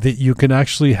that you can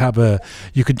actually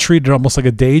you can treat it almost like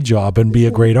a day job and be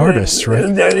a great artist, right?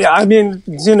 I mean,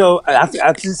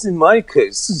 at least in my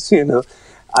case,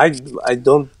 I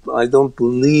don't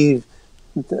believe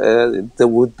there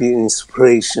would be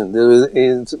inspiration.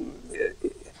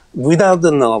 Without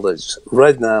the knowledge,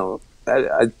 right now,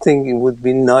 I think it would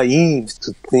be naive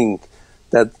to think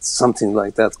that something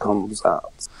like that comes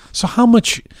out. So how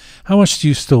much do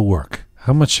you still work?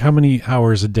 How many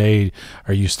hours a day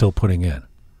are you still putting in?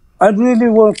 I really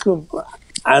work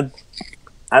at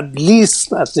least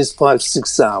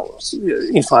 5-6 hours.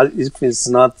 If it's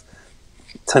not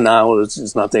 10 hours,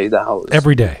 it's not 8 hours.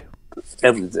 Every day?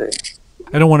 Every day.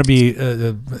 I don't want to be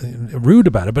rude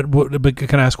about it, but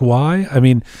can I ask why? I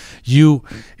mean,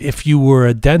 if you were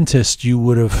a dentist, you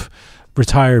would have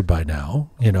retired by now.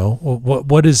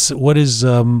 What is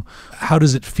how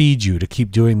does it feed you to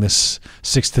keep doing this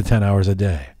 6 to 10 hours a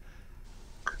day?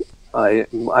 I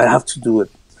have to do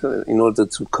it in order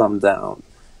to calm down.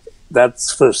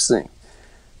 That's first thing.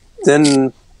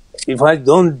 Then, if I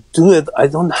don't do it, I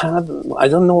don't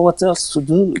know what else to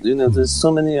do. There's so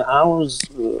many hours.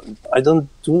 I don't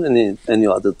do any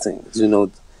other things.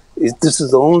 This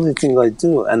is the only thing I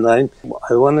do, and I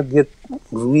want to get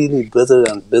really better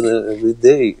and better every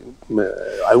day.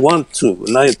 I want to,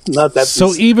 not that.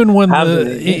 So even when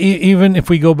even if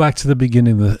we go back to the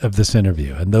beginning of this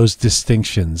interview and those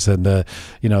distinctions and the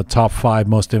top 5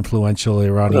 most influential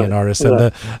Iranian artists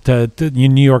and the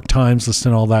New York Times list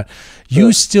and all that,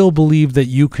 you still believe that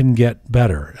you can get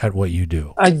better at what you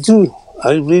do? I do.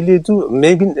 I really do.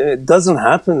 Maybe it doesn't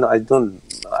happen. I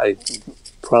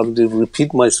probably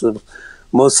repeat myself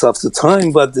most of the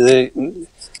time, but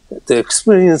the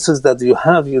experiences that you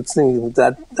have, you think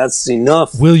that's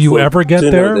enough. Will you ever get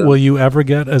there? Will you ever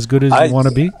get as good as you want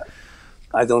to be?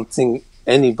 I don't think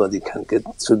anybody can get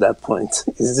to that point.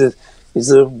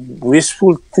 It's a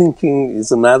wishful thinking.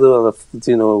 It's a matter of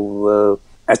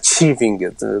achieving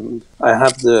it. I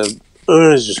have the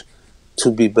urge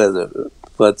to be better,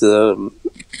 but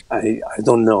I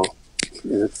don't know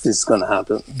if it's going to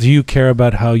happen. Do you care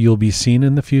about how you'll be seen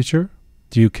in the future?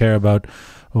 Do you care about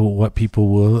what people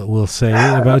will say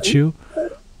about you?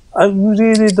 I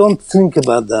really don't think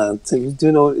about that.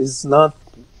 It's not,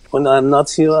 when I'm not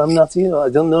here, I'm not here. I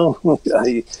don't know.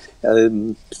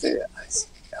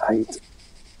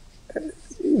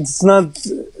 It's not,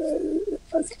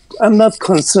 I'm not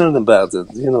concerned about it.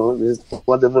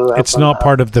 Whatever happens. It's not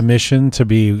part of the mission to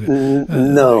be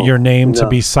your name to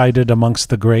be cited amongst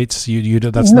the greats.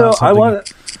 That's not something.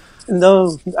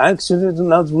 No, actually,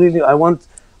 not really. I want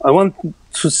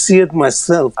to see it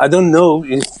myself. I don't know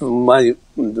if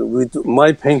with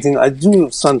my painting, I do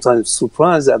sometimes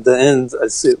surprise at the end. I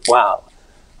say, "Wow,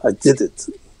 I did it,"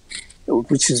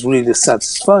 which is really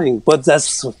satisfying. But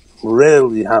that's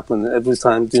rarely happen. Every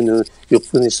time you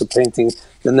finish a painting,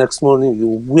 the next morning you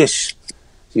wish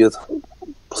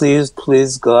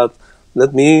please God,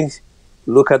 let me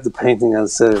look at the painting and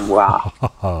say, "Wow."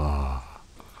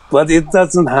 But it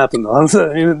doesn't happen.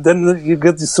 Then you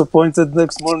get disappointed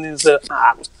next morning and say,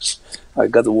 I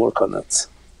got to work on it.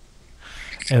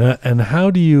 And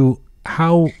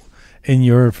how in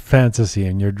your fantasy,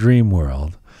 in your dream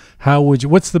world,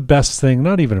 what's the best thing,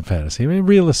 not even a fantasy, I mean,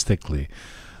 realistically,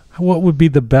 what would be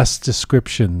the best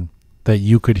description that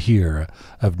you could hear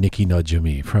of Nicky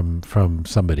Nodjoumi from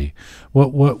somebody?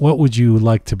 What would you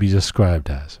like to be described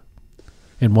as?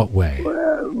 In what way?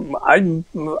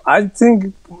 I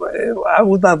think I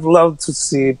would have loved to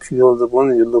see people that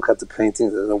when you look at the painting,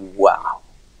 they go, "Wow,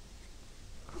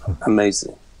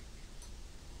 amazing."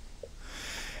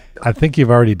 I think you've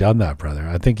already done that, brother.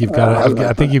 I think you've got.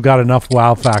 I think you've got enough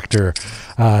wow factor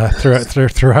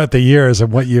throughout the years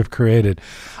of what you've created.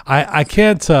 I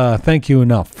can't thank you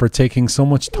enough for taking so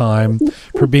much time,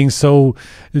 for being so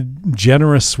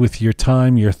generous with your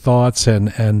time, your thoughts,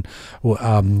 and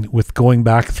with going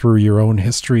back through your own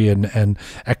history and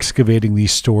excavating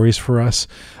these stories for us.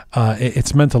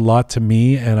 It's meant a lot to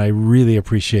me, and I really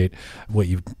appreciate what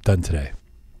you've done today.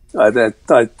 I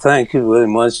thank you very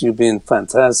much. You've been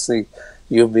fantastic.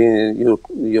 You're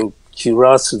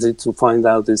curiosity to find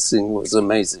out this thing was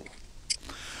amazing.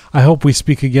 I hope we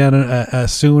speak again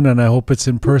soon, and I hope it's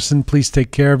in person. Please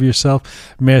take care of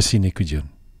yourself. Merci, Nicky.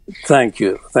 Thank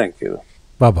you. Thank you.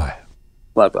 Bye-bye.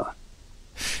 Bye-bye.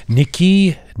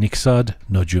 Nicky Nikzad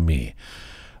Nodjoumi,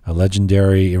 a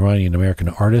legendary Iranian-American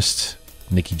artist.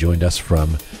 Nicky joined us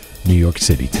from New York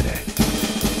City today.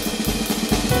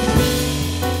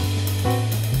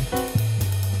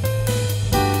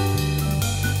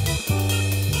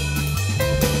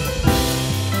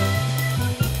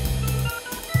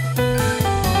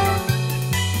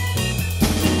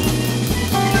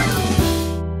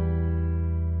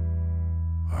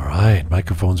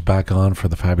 Microphones back on for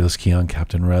the fabulous Kian,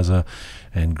 Captain Reza,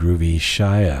 and groovy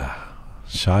Shah.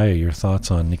 Shah, your thoughts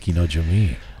on Nicky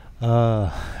Nodjoumi?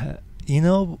 You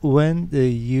know, when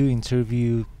you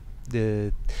interview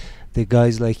the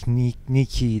guys like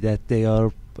Nicky, that they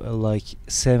are like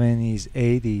 70s,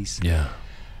 80s, yeah,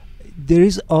 there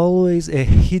is always a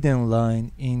hidden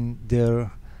line in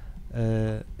their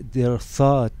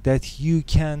thought that you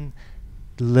can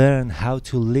learn how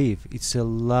to live. It's a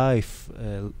life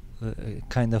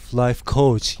kind of life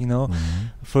coach, you know.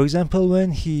 Mm-hmm. For example,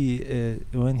 when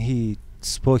he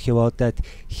spoke about that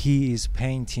he is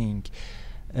painting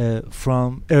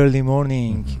from early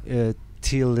morning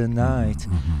till the night,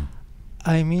 mm-hmm.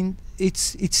 I mean,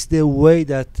 it's the way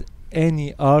that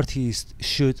any artist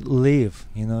should live,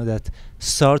 you know, that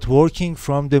start working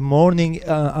from the morning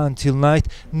until night,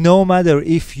 no matter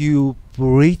if you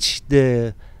reach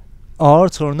the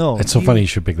art or no. It's so funny you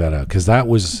should pick that out, because that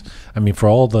was, I mean, for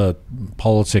all the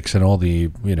politics and all the,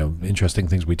 you know, interesting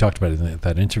things we talked about in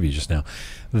that interview just now,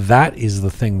 that is the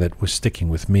thing that was sticking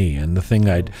with me, and the thing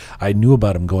I knew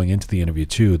about him going into the interview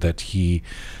too, that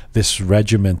this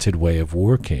regimented way of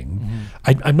working,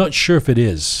 I'm not sure if it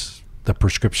is the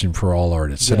prescription for all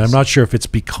artists, and I'm not sure if it's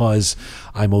because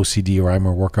I'm OCD or I'm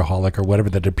a workaholic or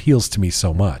whatever that appeals to me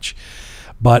so much.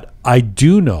 But I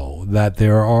do know that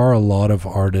there are a lot of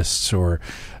artists, or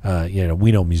you know,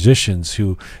 we know musicians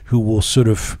who will sort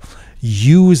of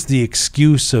use the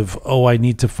excuse of, oh, I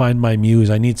need to find my muse,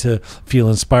 I need to feel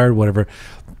inspired, whatever,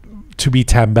 to be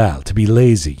tambal, to be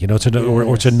lazy, you know,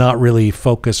 or to not really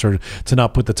focus, or to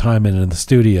not put the time in the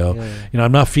studio. You know,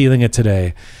 I'm not feeling it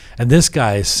today. And this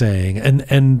guy is saying,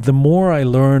 and the more I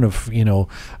learn of, you know,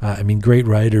 I mean, great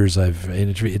writers I've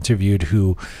interviewed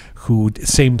who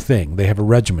same thing. They have a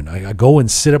regimen. I go and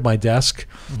sit at my desk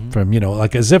from, you know,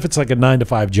 like as if it's like a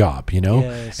 9-to-5 job, you know,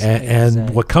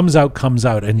 and what comes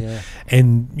out,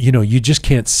 and you know, you just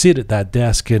can't sit at that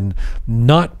desk and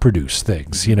not produce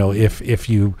things, you know, if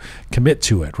you commit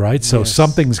to it, right? So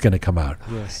something's going to come out.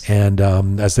 And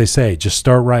as they say, just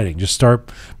start writing, just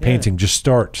start painting, just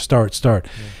start.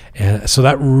 And so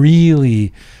that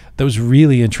was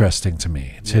really interesting to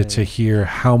me to hear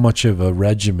how much of a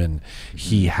regimen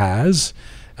he has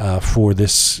for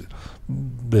this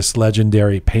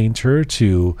legendary painter,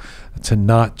 to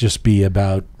not just be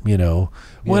about, you know,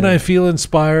 when I feel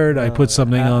inspired, I put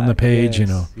something on the page, you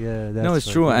know. No, it's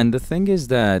true. And the thing is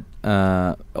that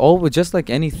always, just like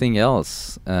anything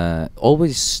else,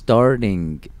 always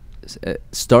starting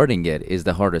it is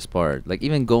the hardest part. Like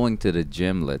even going to the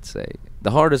gym, let's say, the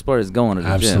hardest part is going to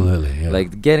the gym.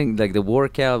 Like getting, like the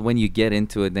workout, when you get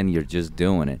into it, then you're just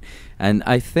doing it. And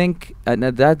I think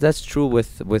that's true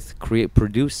with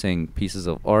producing pieces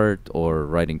of art, or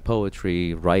writing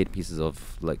poetry, write pieces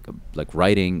of like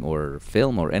writing or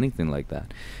film or anything like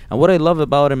that. And what I love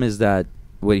about him is that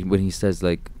when he says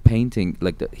like painting,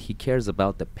 like he cares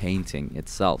about the painting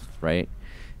itself, right?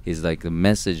 He's like the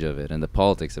message of it, and the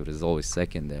politics of it is always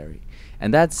secondary.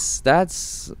 And that's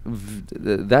to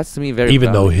me very,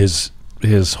 even though his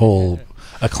whole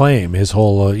acclaim, his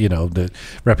whole you know, the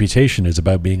reputation is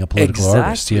about being a political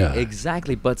artist.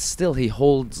 Exactly. But still, he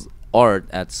holds art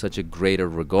at such a greater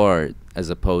regard as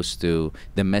opposed to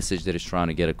the message that he's trying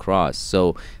to get across.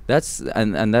 So that's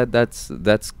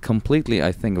completely,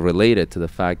 I think, related to the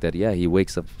fact that he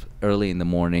wakes up early in the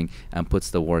morning and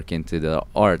puts the work into the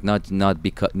art.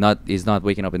 He's not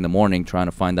waking up in the morning trying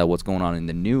to find out what's going on in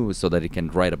the news so that he can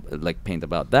paint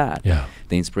about that.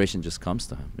 The inspiration just comes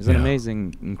to him. It's an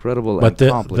amazing, incredible, but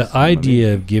the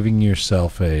idea of giving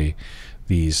yourself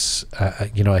these,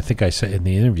 you know, I think I said in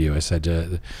the interview, I said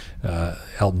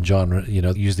Elton John, you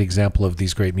know, used the example of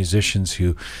these great musicians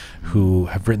who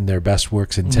have written their best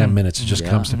works in 10 minutes. It just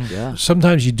comes to.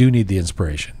 Sometimes you do need the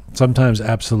inspiration. Sometimes,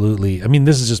 absolutely. I mean,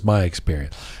 this is just my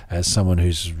experience as someone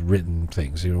who's written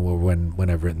things. You know, when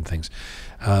I've written things,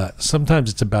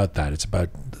 sometimes it's about that. It's about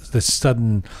the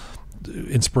sudden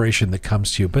inspiration that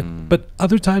comes to you. But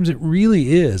other times it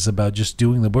really is about just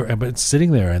doing the work, but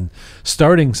sitting there and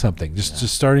starting something, just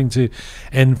starting to,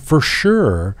 and for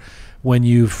sure, when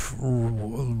you've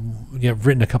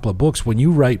written a couple of books, when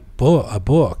you write a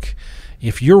book,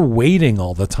 if you're waiting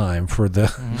all the time for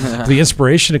the the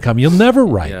inspiration to come, you'll never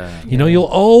write. You know, you'll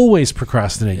always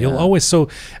procrastinate. You'll always. So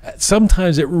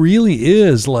sometimes it really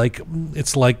is like,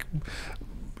 it's like,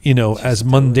 you know, as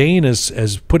mundane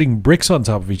as putting bricks on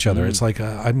top of each other. It's like,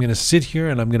 I'm going to sit here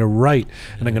and I'm going to write,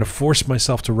 and I'm going to force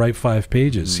myself to write 5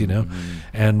 pages, you know.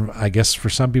 And I guess for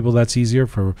some people that's easier.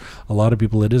 For a lot of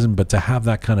people it isn't. But to have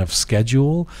that kind of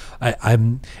schedule,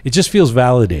 it just feels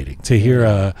validating to hear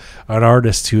an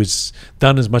artist who's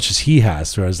done as much as he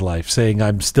has throughout his life saying,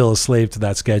 I'm still a slave to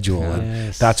that schedule.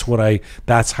 And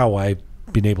that's how I've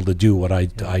been able to do what I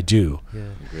do.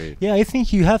 Great. Yeah, I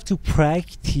think you have to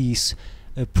practice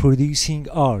producing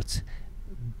art,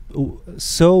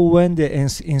 so when the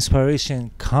inspiration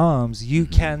comes, you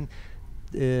can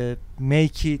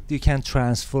make it, you can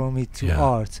transform it to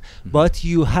art, but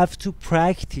you have to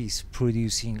practice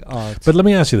producing art. But let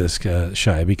me ask you this,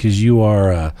 Shah, because you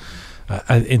are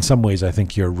in some ways I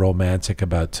think you're romantic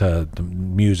about the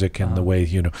music and the way,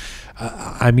 you know,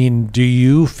 I mean, do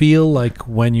you feel like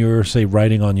when you're, say,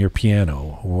 writing on your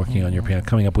piano or working on your piano,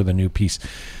 coming up with a new piece,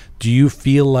 do you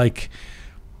feel like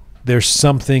there's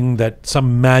some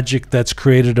magic that's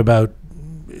created about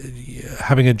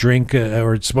having a drink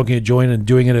or smoking a joint and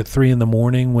doing it at 3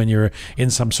 a.m. when you're in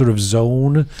some sort of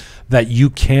zone that you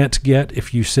can't get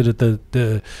if you sit at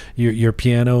your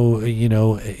piano, you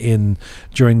know,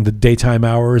 during the daytime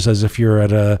hours, as if you're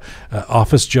at a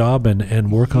office job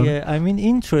and work on it? Yeah, I mean,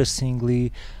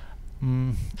 interestingly,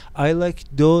 I like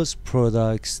those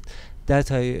products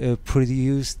that I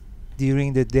produce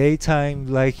during the daytime,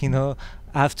 like, you know,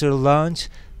 after lunch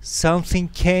something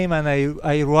came and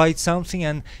I write something,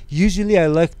 and usually I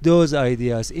like those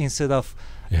ideas instead of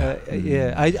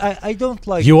I don't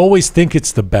like. You always think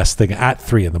it's the best thing at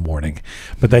 3 a.m,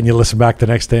 but then you listen back the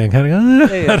next day and kind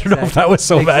of I don't know if that was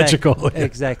so magical.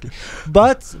 Exactly.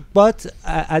 But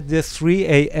at the 3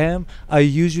 a.m. I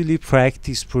usually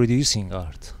practice producing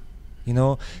art, you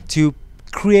know, to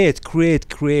create,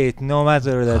 no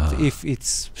matter that if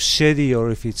it's shitty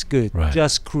or if it's good.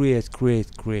 Just create.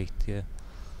 Yeah.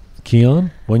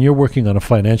 Keon, when you're working on a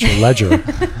financial ledger.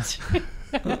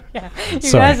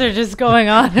 You guys are just going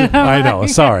on. I know.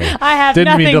 Sorry. I have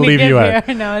Didn't nothing mean to leave give you here. out.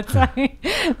 No, it's fine.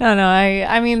 No.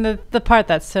 I mean, the part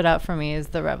that stood out for me is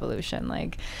the revolution.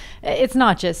 Like, it's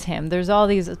not just him. There's all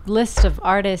these lists of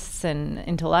artists and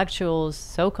intellectuals,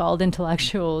 so-called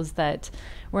intellectuals, that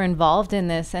were involved in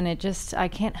this, and I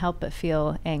can't help but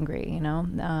feel angry, you know.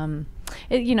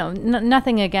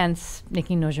 Nothing against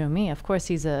Nicky Nodjoumi. Of course,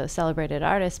 he's a celebrated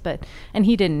artist, and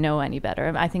he didn't know any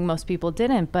better. I think most people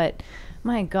didn't, but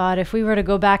my God, if we were to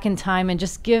go back in time and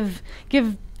just give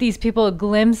these people a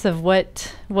glimpse of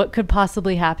what could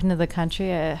possibly happen to the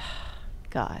country,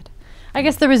 God, I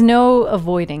guess there was no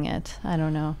avoiding it. I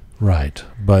don't know. Right,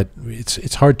 but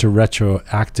it's hard to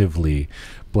retroactively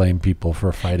blame people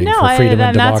for fighting for freedom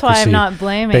and democracy. That's why I'm not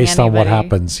blaming based anybody. on what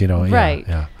happens, you know. Right.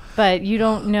 Yeah. But you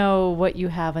don't know what you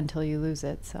have until you lose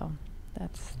it. So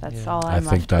that's all I'm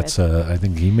I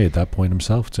think he made that point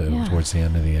himself towards the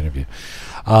end of the interview.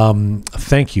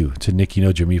 Thank you to Nicky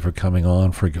Nodjoumi for coming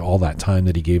on, for all that time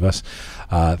that he gave us.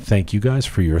 Thank you guys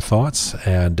for your thoughts.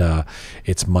 And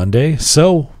it's Monday,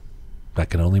 so that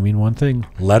can only mean one thing: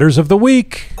 letters of the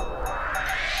week.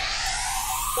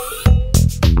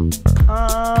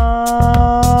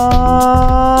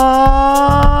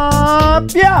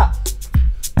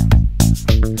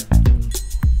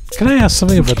 Can I ask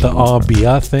something about the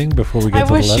Abia thing before we get to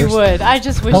the letters? I wish you would. I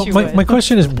just wish you would. My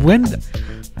question is, when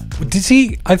did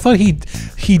he? I thought he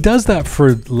does that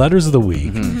for letters of the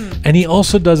week, and he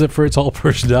also does it for It's All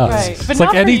Persian Does. Right. It's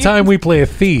like anytime we play a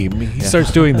theme, he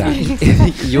starts doing that.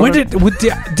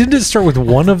 Didn't it start with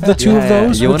one of the two of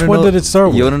those? Which one did it start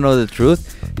with? You want to know the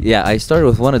truth? Yeah, I started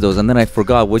with one of those, and then I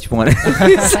forgot which one.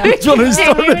 Every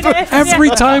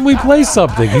time we play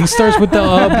something, he starts with the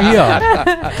Abia.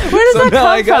 Where does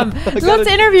that come from? Let's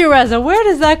interview Reza. Where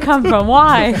does that come from?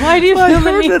 Why? Why do you feel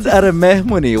the need? I heard it at a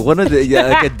mehmoni. One of the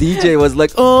like a DJ was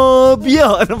like, "Oh,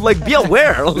 Bia," and I'm like, "Bia,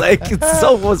 where?" Like it was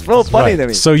so funny to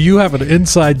me. So you have an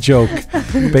inside joke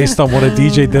based on what a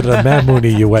DJ did at a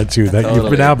mehmoni you went to that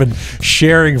you've now been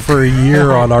sharing for a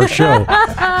year on our show.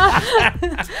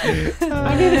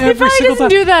 He probably doesn't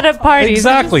do that at parties.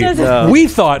 Exactly. We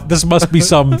thought this must be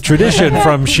some tradition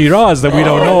from Shiraz that we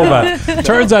don't know about.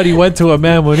 Turns out he went to a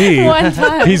mehmoni. One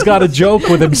time. He's got a joke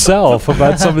with himself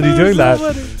about somebody doing that.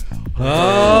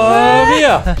 Oh,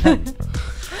 yeah.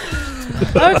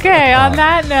 Okay, on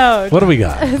that note. What do we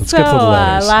got? Let's get to the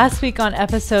letters. Last week on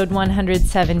episode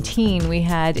 117, we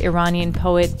had Iranian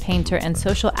poet, painter, and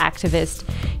social activist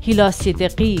Hila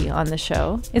Sedighi on the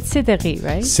show. It's Sedighi,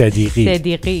 right? Sedighi.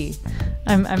 Sedighi.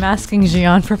 I'm asking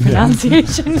Jian for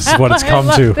pronunciation. This is what it's come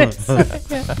to.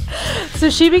 So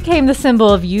she became the symbol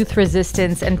of youth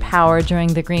resistance and power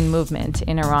during the Green Movement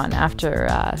in Iran after,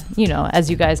 as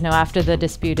you guys know, after the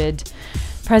disputed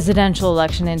presidential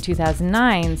election in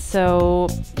 2009. So,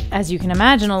 as you can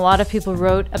imagine, a lot of people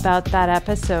wrote about that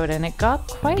episode, and it got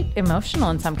quite emotional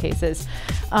in some cases.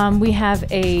 We have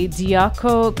a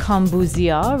Diako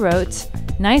Kambuzia wrote,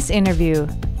 "Nice interview.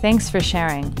 Thanks for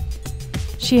sharing.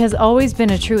 She has always been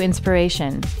a true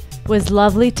inspiration. Was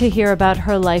lovely to hear about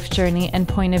her life journey and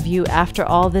point of view after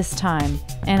all this time,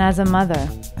 and as a mother.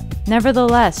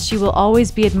 Nevertheless, she will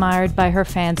always be admired by her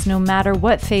fans no matter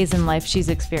what phase in life she's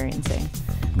experiencing."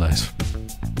 Nice.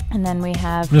 And then we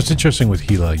have... It's interesting with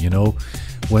Hila,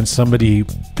 when somebody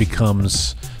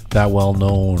becomes that well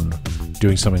known,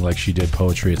 doing something like she did,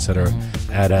 poetry, etc.,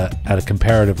 at a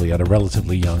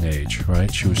relatively young age,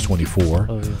 right? She was 24.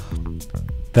 Oh, yeah.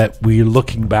 That we're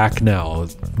looking back now,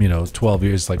 12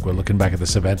 years, like we're looking back at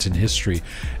this event in history,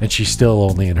 and she's still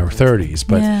only in her 30s,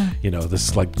 but,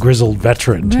 this like grizzled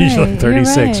veteran, she's like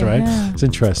 36, right? Yeah. It's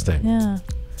interesting. Yeah,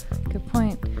 good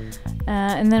point.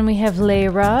 And then we have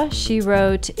Leira. She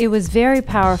wrote, "It was very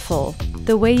powerful.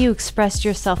 The way you expressed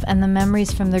yourself and the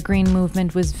memories from the Green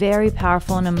Movement was very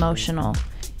powerful and emotional.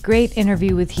 Great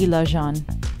interview with Hila Jean."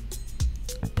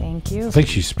 Thank you. I think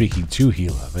she's speaking to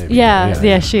Hila, maybe.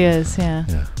 Yeah, she is. Yeah.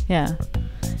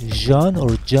 Jean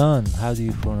or John? How do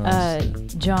you pronounce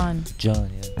it? John. John,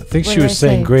 yeah. I think she was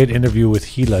saying great interview with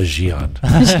Hila Jian.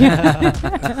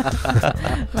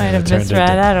 Might have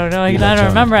misread. I don't know. I don't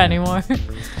remember anymore.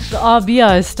 The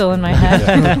Abia is still in my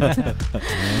head.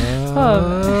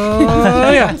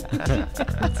 Yeah.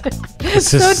 It's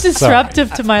so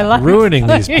disruptive to my life. Ruining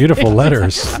these beautiful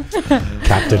letters.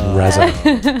 Captain Reza.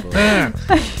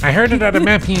 I heard it at a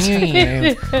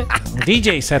MPE.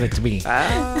 DJ said it to me.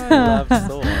 I love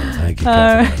so. Thank you,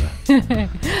 Captain Reza.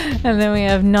 And then we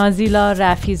have Nazila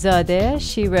Rafizadeh.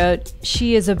 She wrote,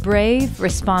 "She is a brave,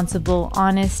 responsible,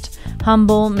 honest,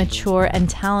 humble, mature, and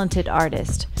talented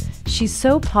artist. She's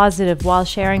so positive while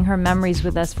sharing her memories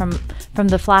with us from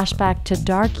the flashback to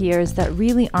dark years that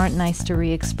really aren't nice to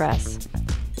re-express.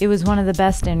 It was one of the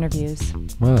best interviews."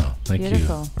 Well, thank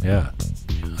Beautiful. you. Yeah,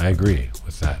 I agree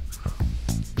with that.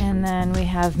 And then we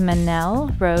have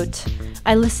Manel wrote,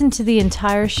 "I listened to the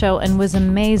entire show and was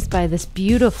amazed by this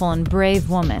beautiful and brave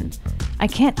woman. I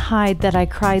can't hide that I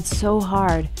cried so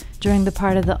hard during the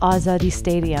part of the Azadi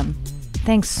Stadium.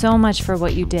 Thanks so much for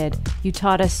what you did. You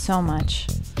taught us so much."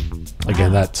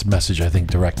 Again, that's a message, I think,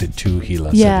 directed to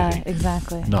Hila Sedighi. Yeah,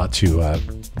 exactly. Not to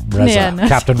Reza,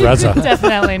 Captain Reza.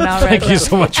 Definitely not Reza. Thank you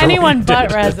so much. Anyone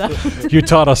but Reza. You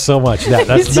taught us so much.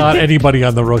 That's not anybody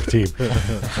on the Roqe Team.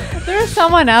 There's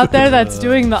someone out there that's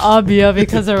doing the Abia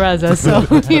because of Reza. So,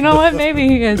 you know what? Maybe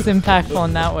he is impactful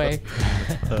in that way.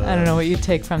 I don't know what you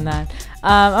take from that.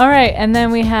 All right. And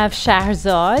then we have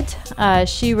Shahrzad.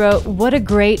 She wrote, "What a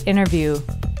great interview.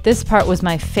 This part was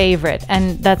my favorite,"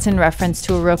 and that's in reference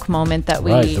to a Roqe moment that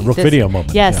we... Right, the Roqe video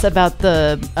moment. Yes, about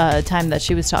the time that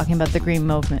she was talking about the Green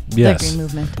Movement. Yes. The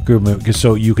Green Movement.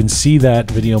 So you can see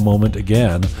that video moment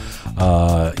again.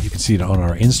 You can see it on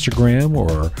our Instagram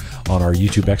or on our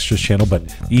YouTube Extras channel, but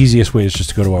the easiest way is just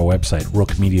to go to our website,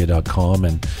 roqemedia.com,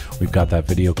 and we've got that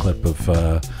video clip of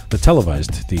the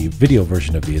video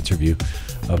version of the interview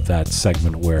of that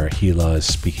segment where Hila is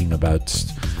speaking about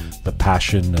the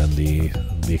passion and the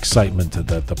excitement,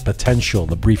 the potential,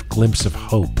 the brief glimpse of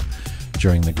hope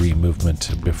during the Green Movement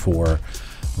before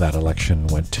that election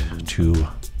went to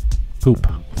poop.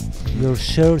 Your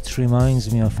shirt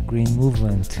reminds me of Green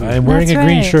Movement too. I'm wearing a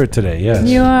green shirt today, yes.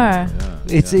 You are.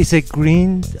 It's a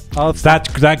green of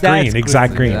that green,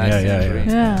 exact green.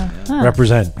 Yeah. Huh.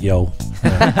 Represent, yo.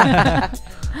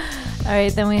 All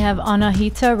right, then we have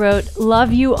Anahita wrote,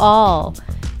 "Love you all.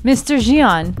 Mr.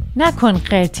 Jian, nakon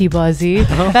qerti bazi."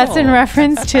 That's in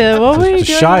reference to, what were you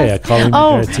doing? Shah calling me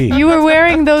qerti. You were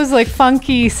wearing those like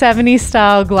funky 70s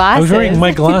style glasses. I was wearing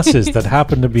my glasses that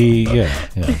happened to be,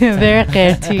 Very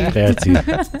qerti.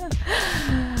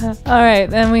 All right,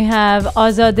 then we have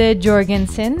Azadeh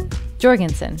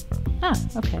Jorgensen. Ah,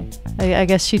 okay. I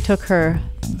guess she took her...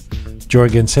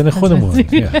 Jorgensen.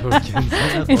 Interesting.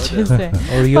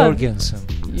 Or Jorgensen.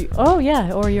 Or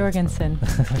Jorgensen.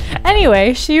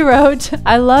 Anyway, she wrote,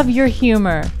 "I love your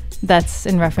humor. That's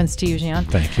in reference to you, Jian.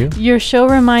 Thank you. Your show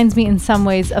reminds me in some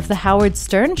ways of the Howard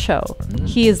Stern show.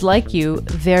 He is like you,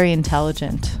 very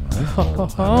intelligent.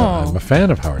 I'm a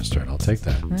fan of Howard Stern. I'll take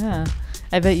that. Yeah.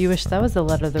 I bet you wish that was the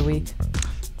letter of the week.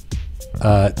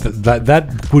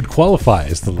 That would qualify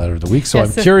as the letter of the week. So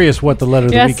yes, I'm curious what the letter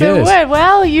of the week is. Yes, it would.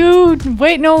 Well, you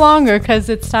wait no longer because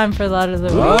it's time for letter of the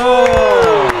week.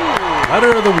 Oh!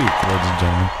 Letter of the week, ladies and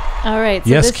gentlemen. All right. So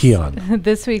yes, Kian.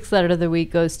 This week's letter of the week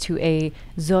goes to a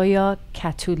Zoya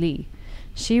Katuli.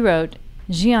 She wrote,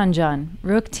 Jian,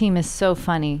 Roqe Team is so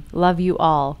funny. Love you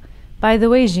all. By the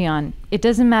way, Jian, it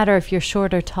doesn't matter if you're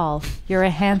short or tall. You're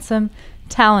a handsome,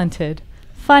 talented,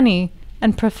 funny,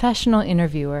 and professional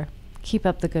interviewer. Keep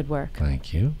up the good work.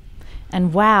 Thank you.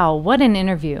 And wow, what an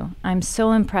interview. I'm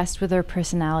so impressed with her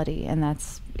personality. And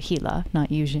that's Hila,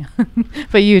 not you, Jian.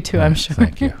 But you too, I'm sure.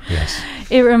 Thank you. Yes.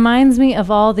 It reminds me of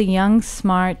all the young,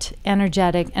 smart,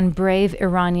 energetic, and brave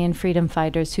Iranian freedom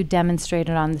fighters who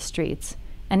demonstrated on the streets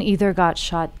and either got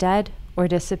shot dead or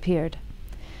disappeared.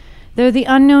 They're the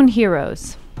unknown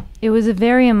heroes. It was a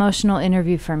very emotional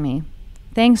interview for me.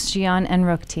 Thanks, Jian and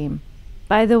Roqe Team.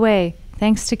 By the way,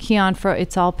 thanks to Kian for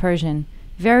It's All Persian.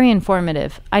 Very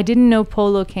informative. I didn't know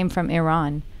polo came from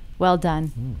Iran. Well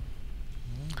done.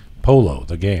 Polo,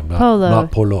 the game,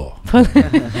 not polo. Well,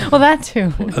 that too.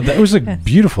 That was a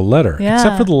beautiful letter,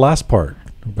 except for the last part.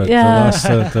 But yeah.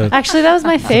 Actually, that was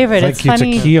my favorite. Thank you to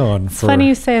Kian. It's funny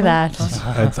you say that.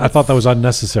 I thought that was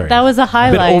unnecessary. That was a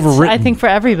highlight, I think, for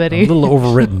everybody. A little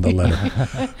overwritten, the letter.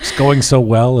 It's going so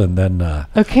well, and then...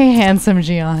 okay, handsome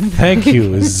Jian. Thank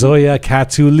you, Zoya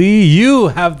Katuli. You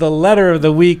have the letter of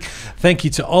the week. Thank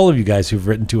you to all of you guys who've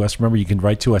written to us. Remember, you can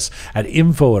write to us at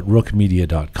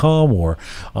info@roqemedia.com or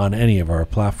on any of our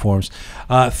platforms.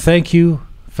 Thank you,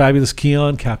 Fabulous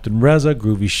Kian, Captain Reza,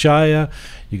 Groovy Shaya.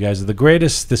 You guys are the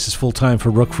greatest. This is Full Time for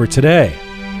Roqe for today.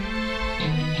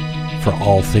 For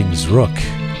all things Roqe,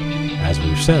 as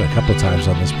we've said a couple of times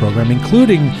on this program,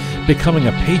 including becoming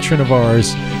a patron of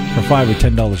ours for $5 or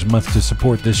 $10 a month to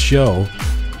support this show.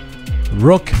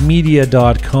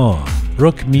 roqemedia.com.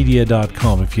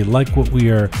 roqemedia.com. If you like what we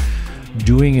are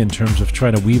doing in terms of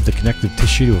trying to weave the connective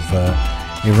tissue of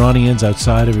Iranians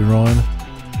outside of Iran,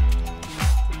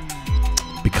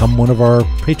 become one of our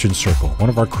patron circle, one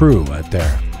of our crew out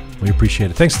there. We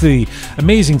appreciate it. Thanks to the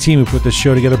amazing team who put this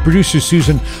show together. Producer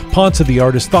Susan, Ponsa the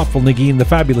artist, Thoughtful Nagin, the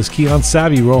fabulous Kian,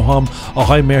 Savvy Roham,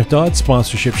 Ahai Merdad,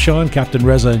 sponsorship Sean, Captain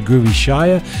Reza, and Groovy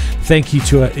Shaya. Thank you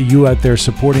to you out there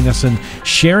supporting us and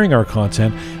sharing our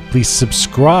content. Please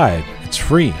subscribe. It's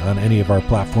free on any of our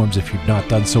platforms if you've not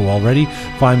done so already.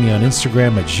 Find me on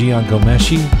Instagram at Jian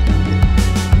Ghomeshi.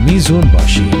 Mizun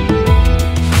Bashi.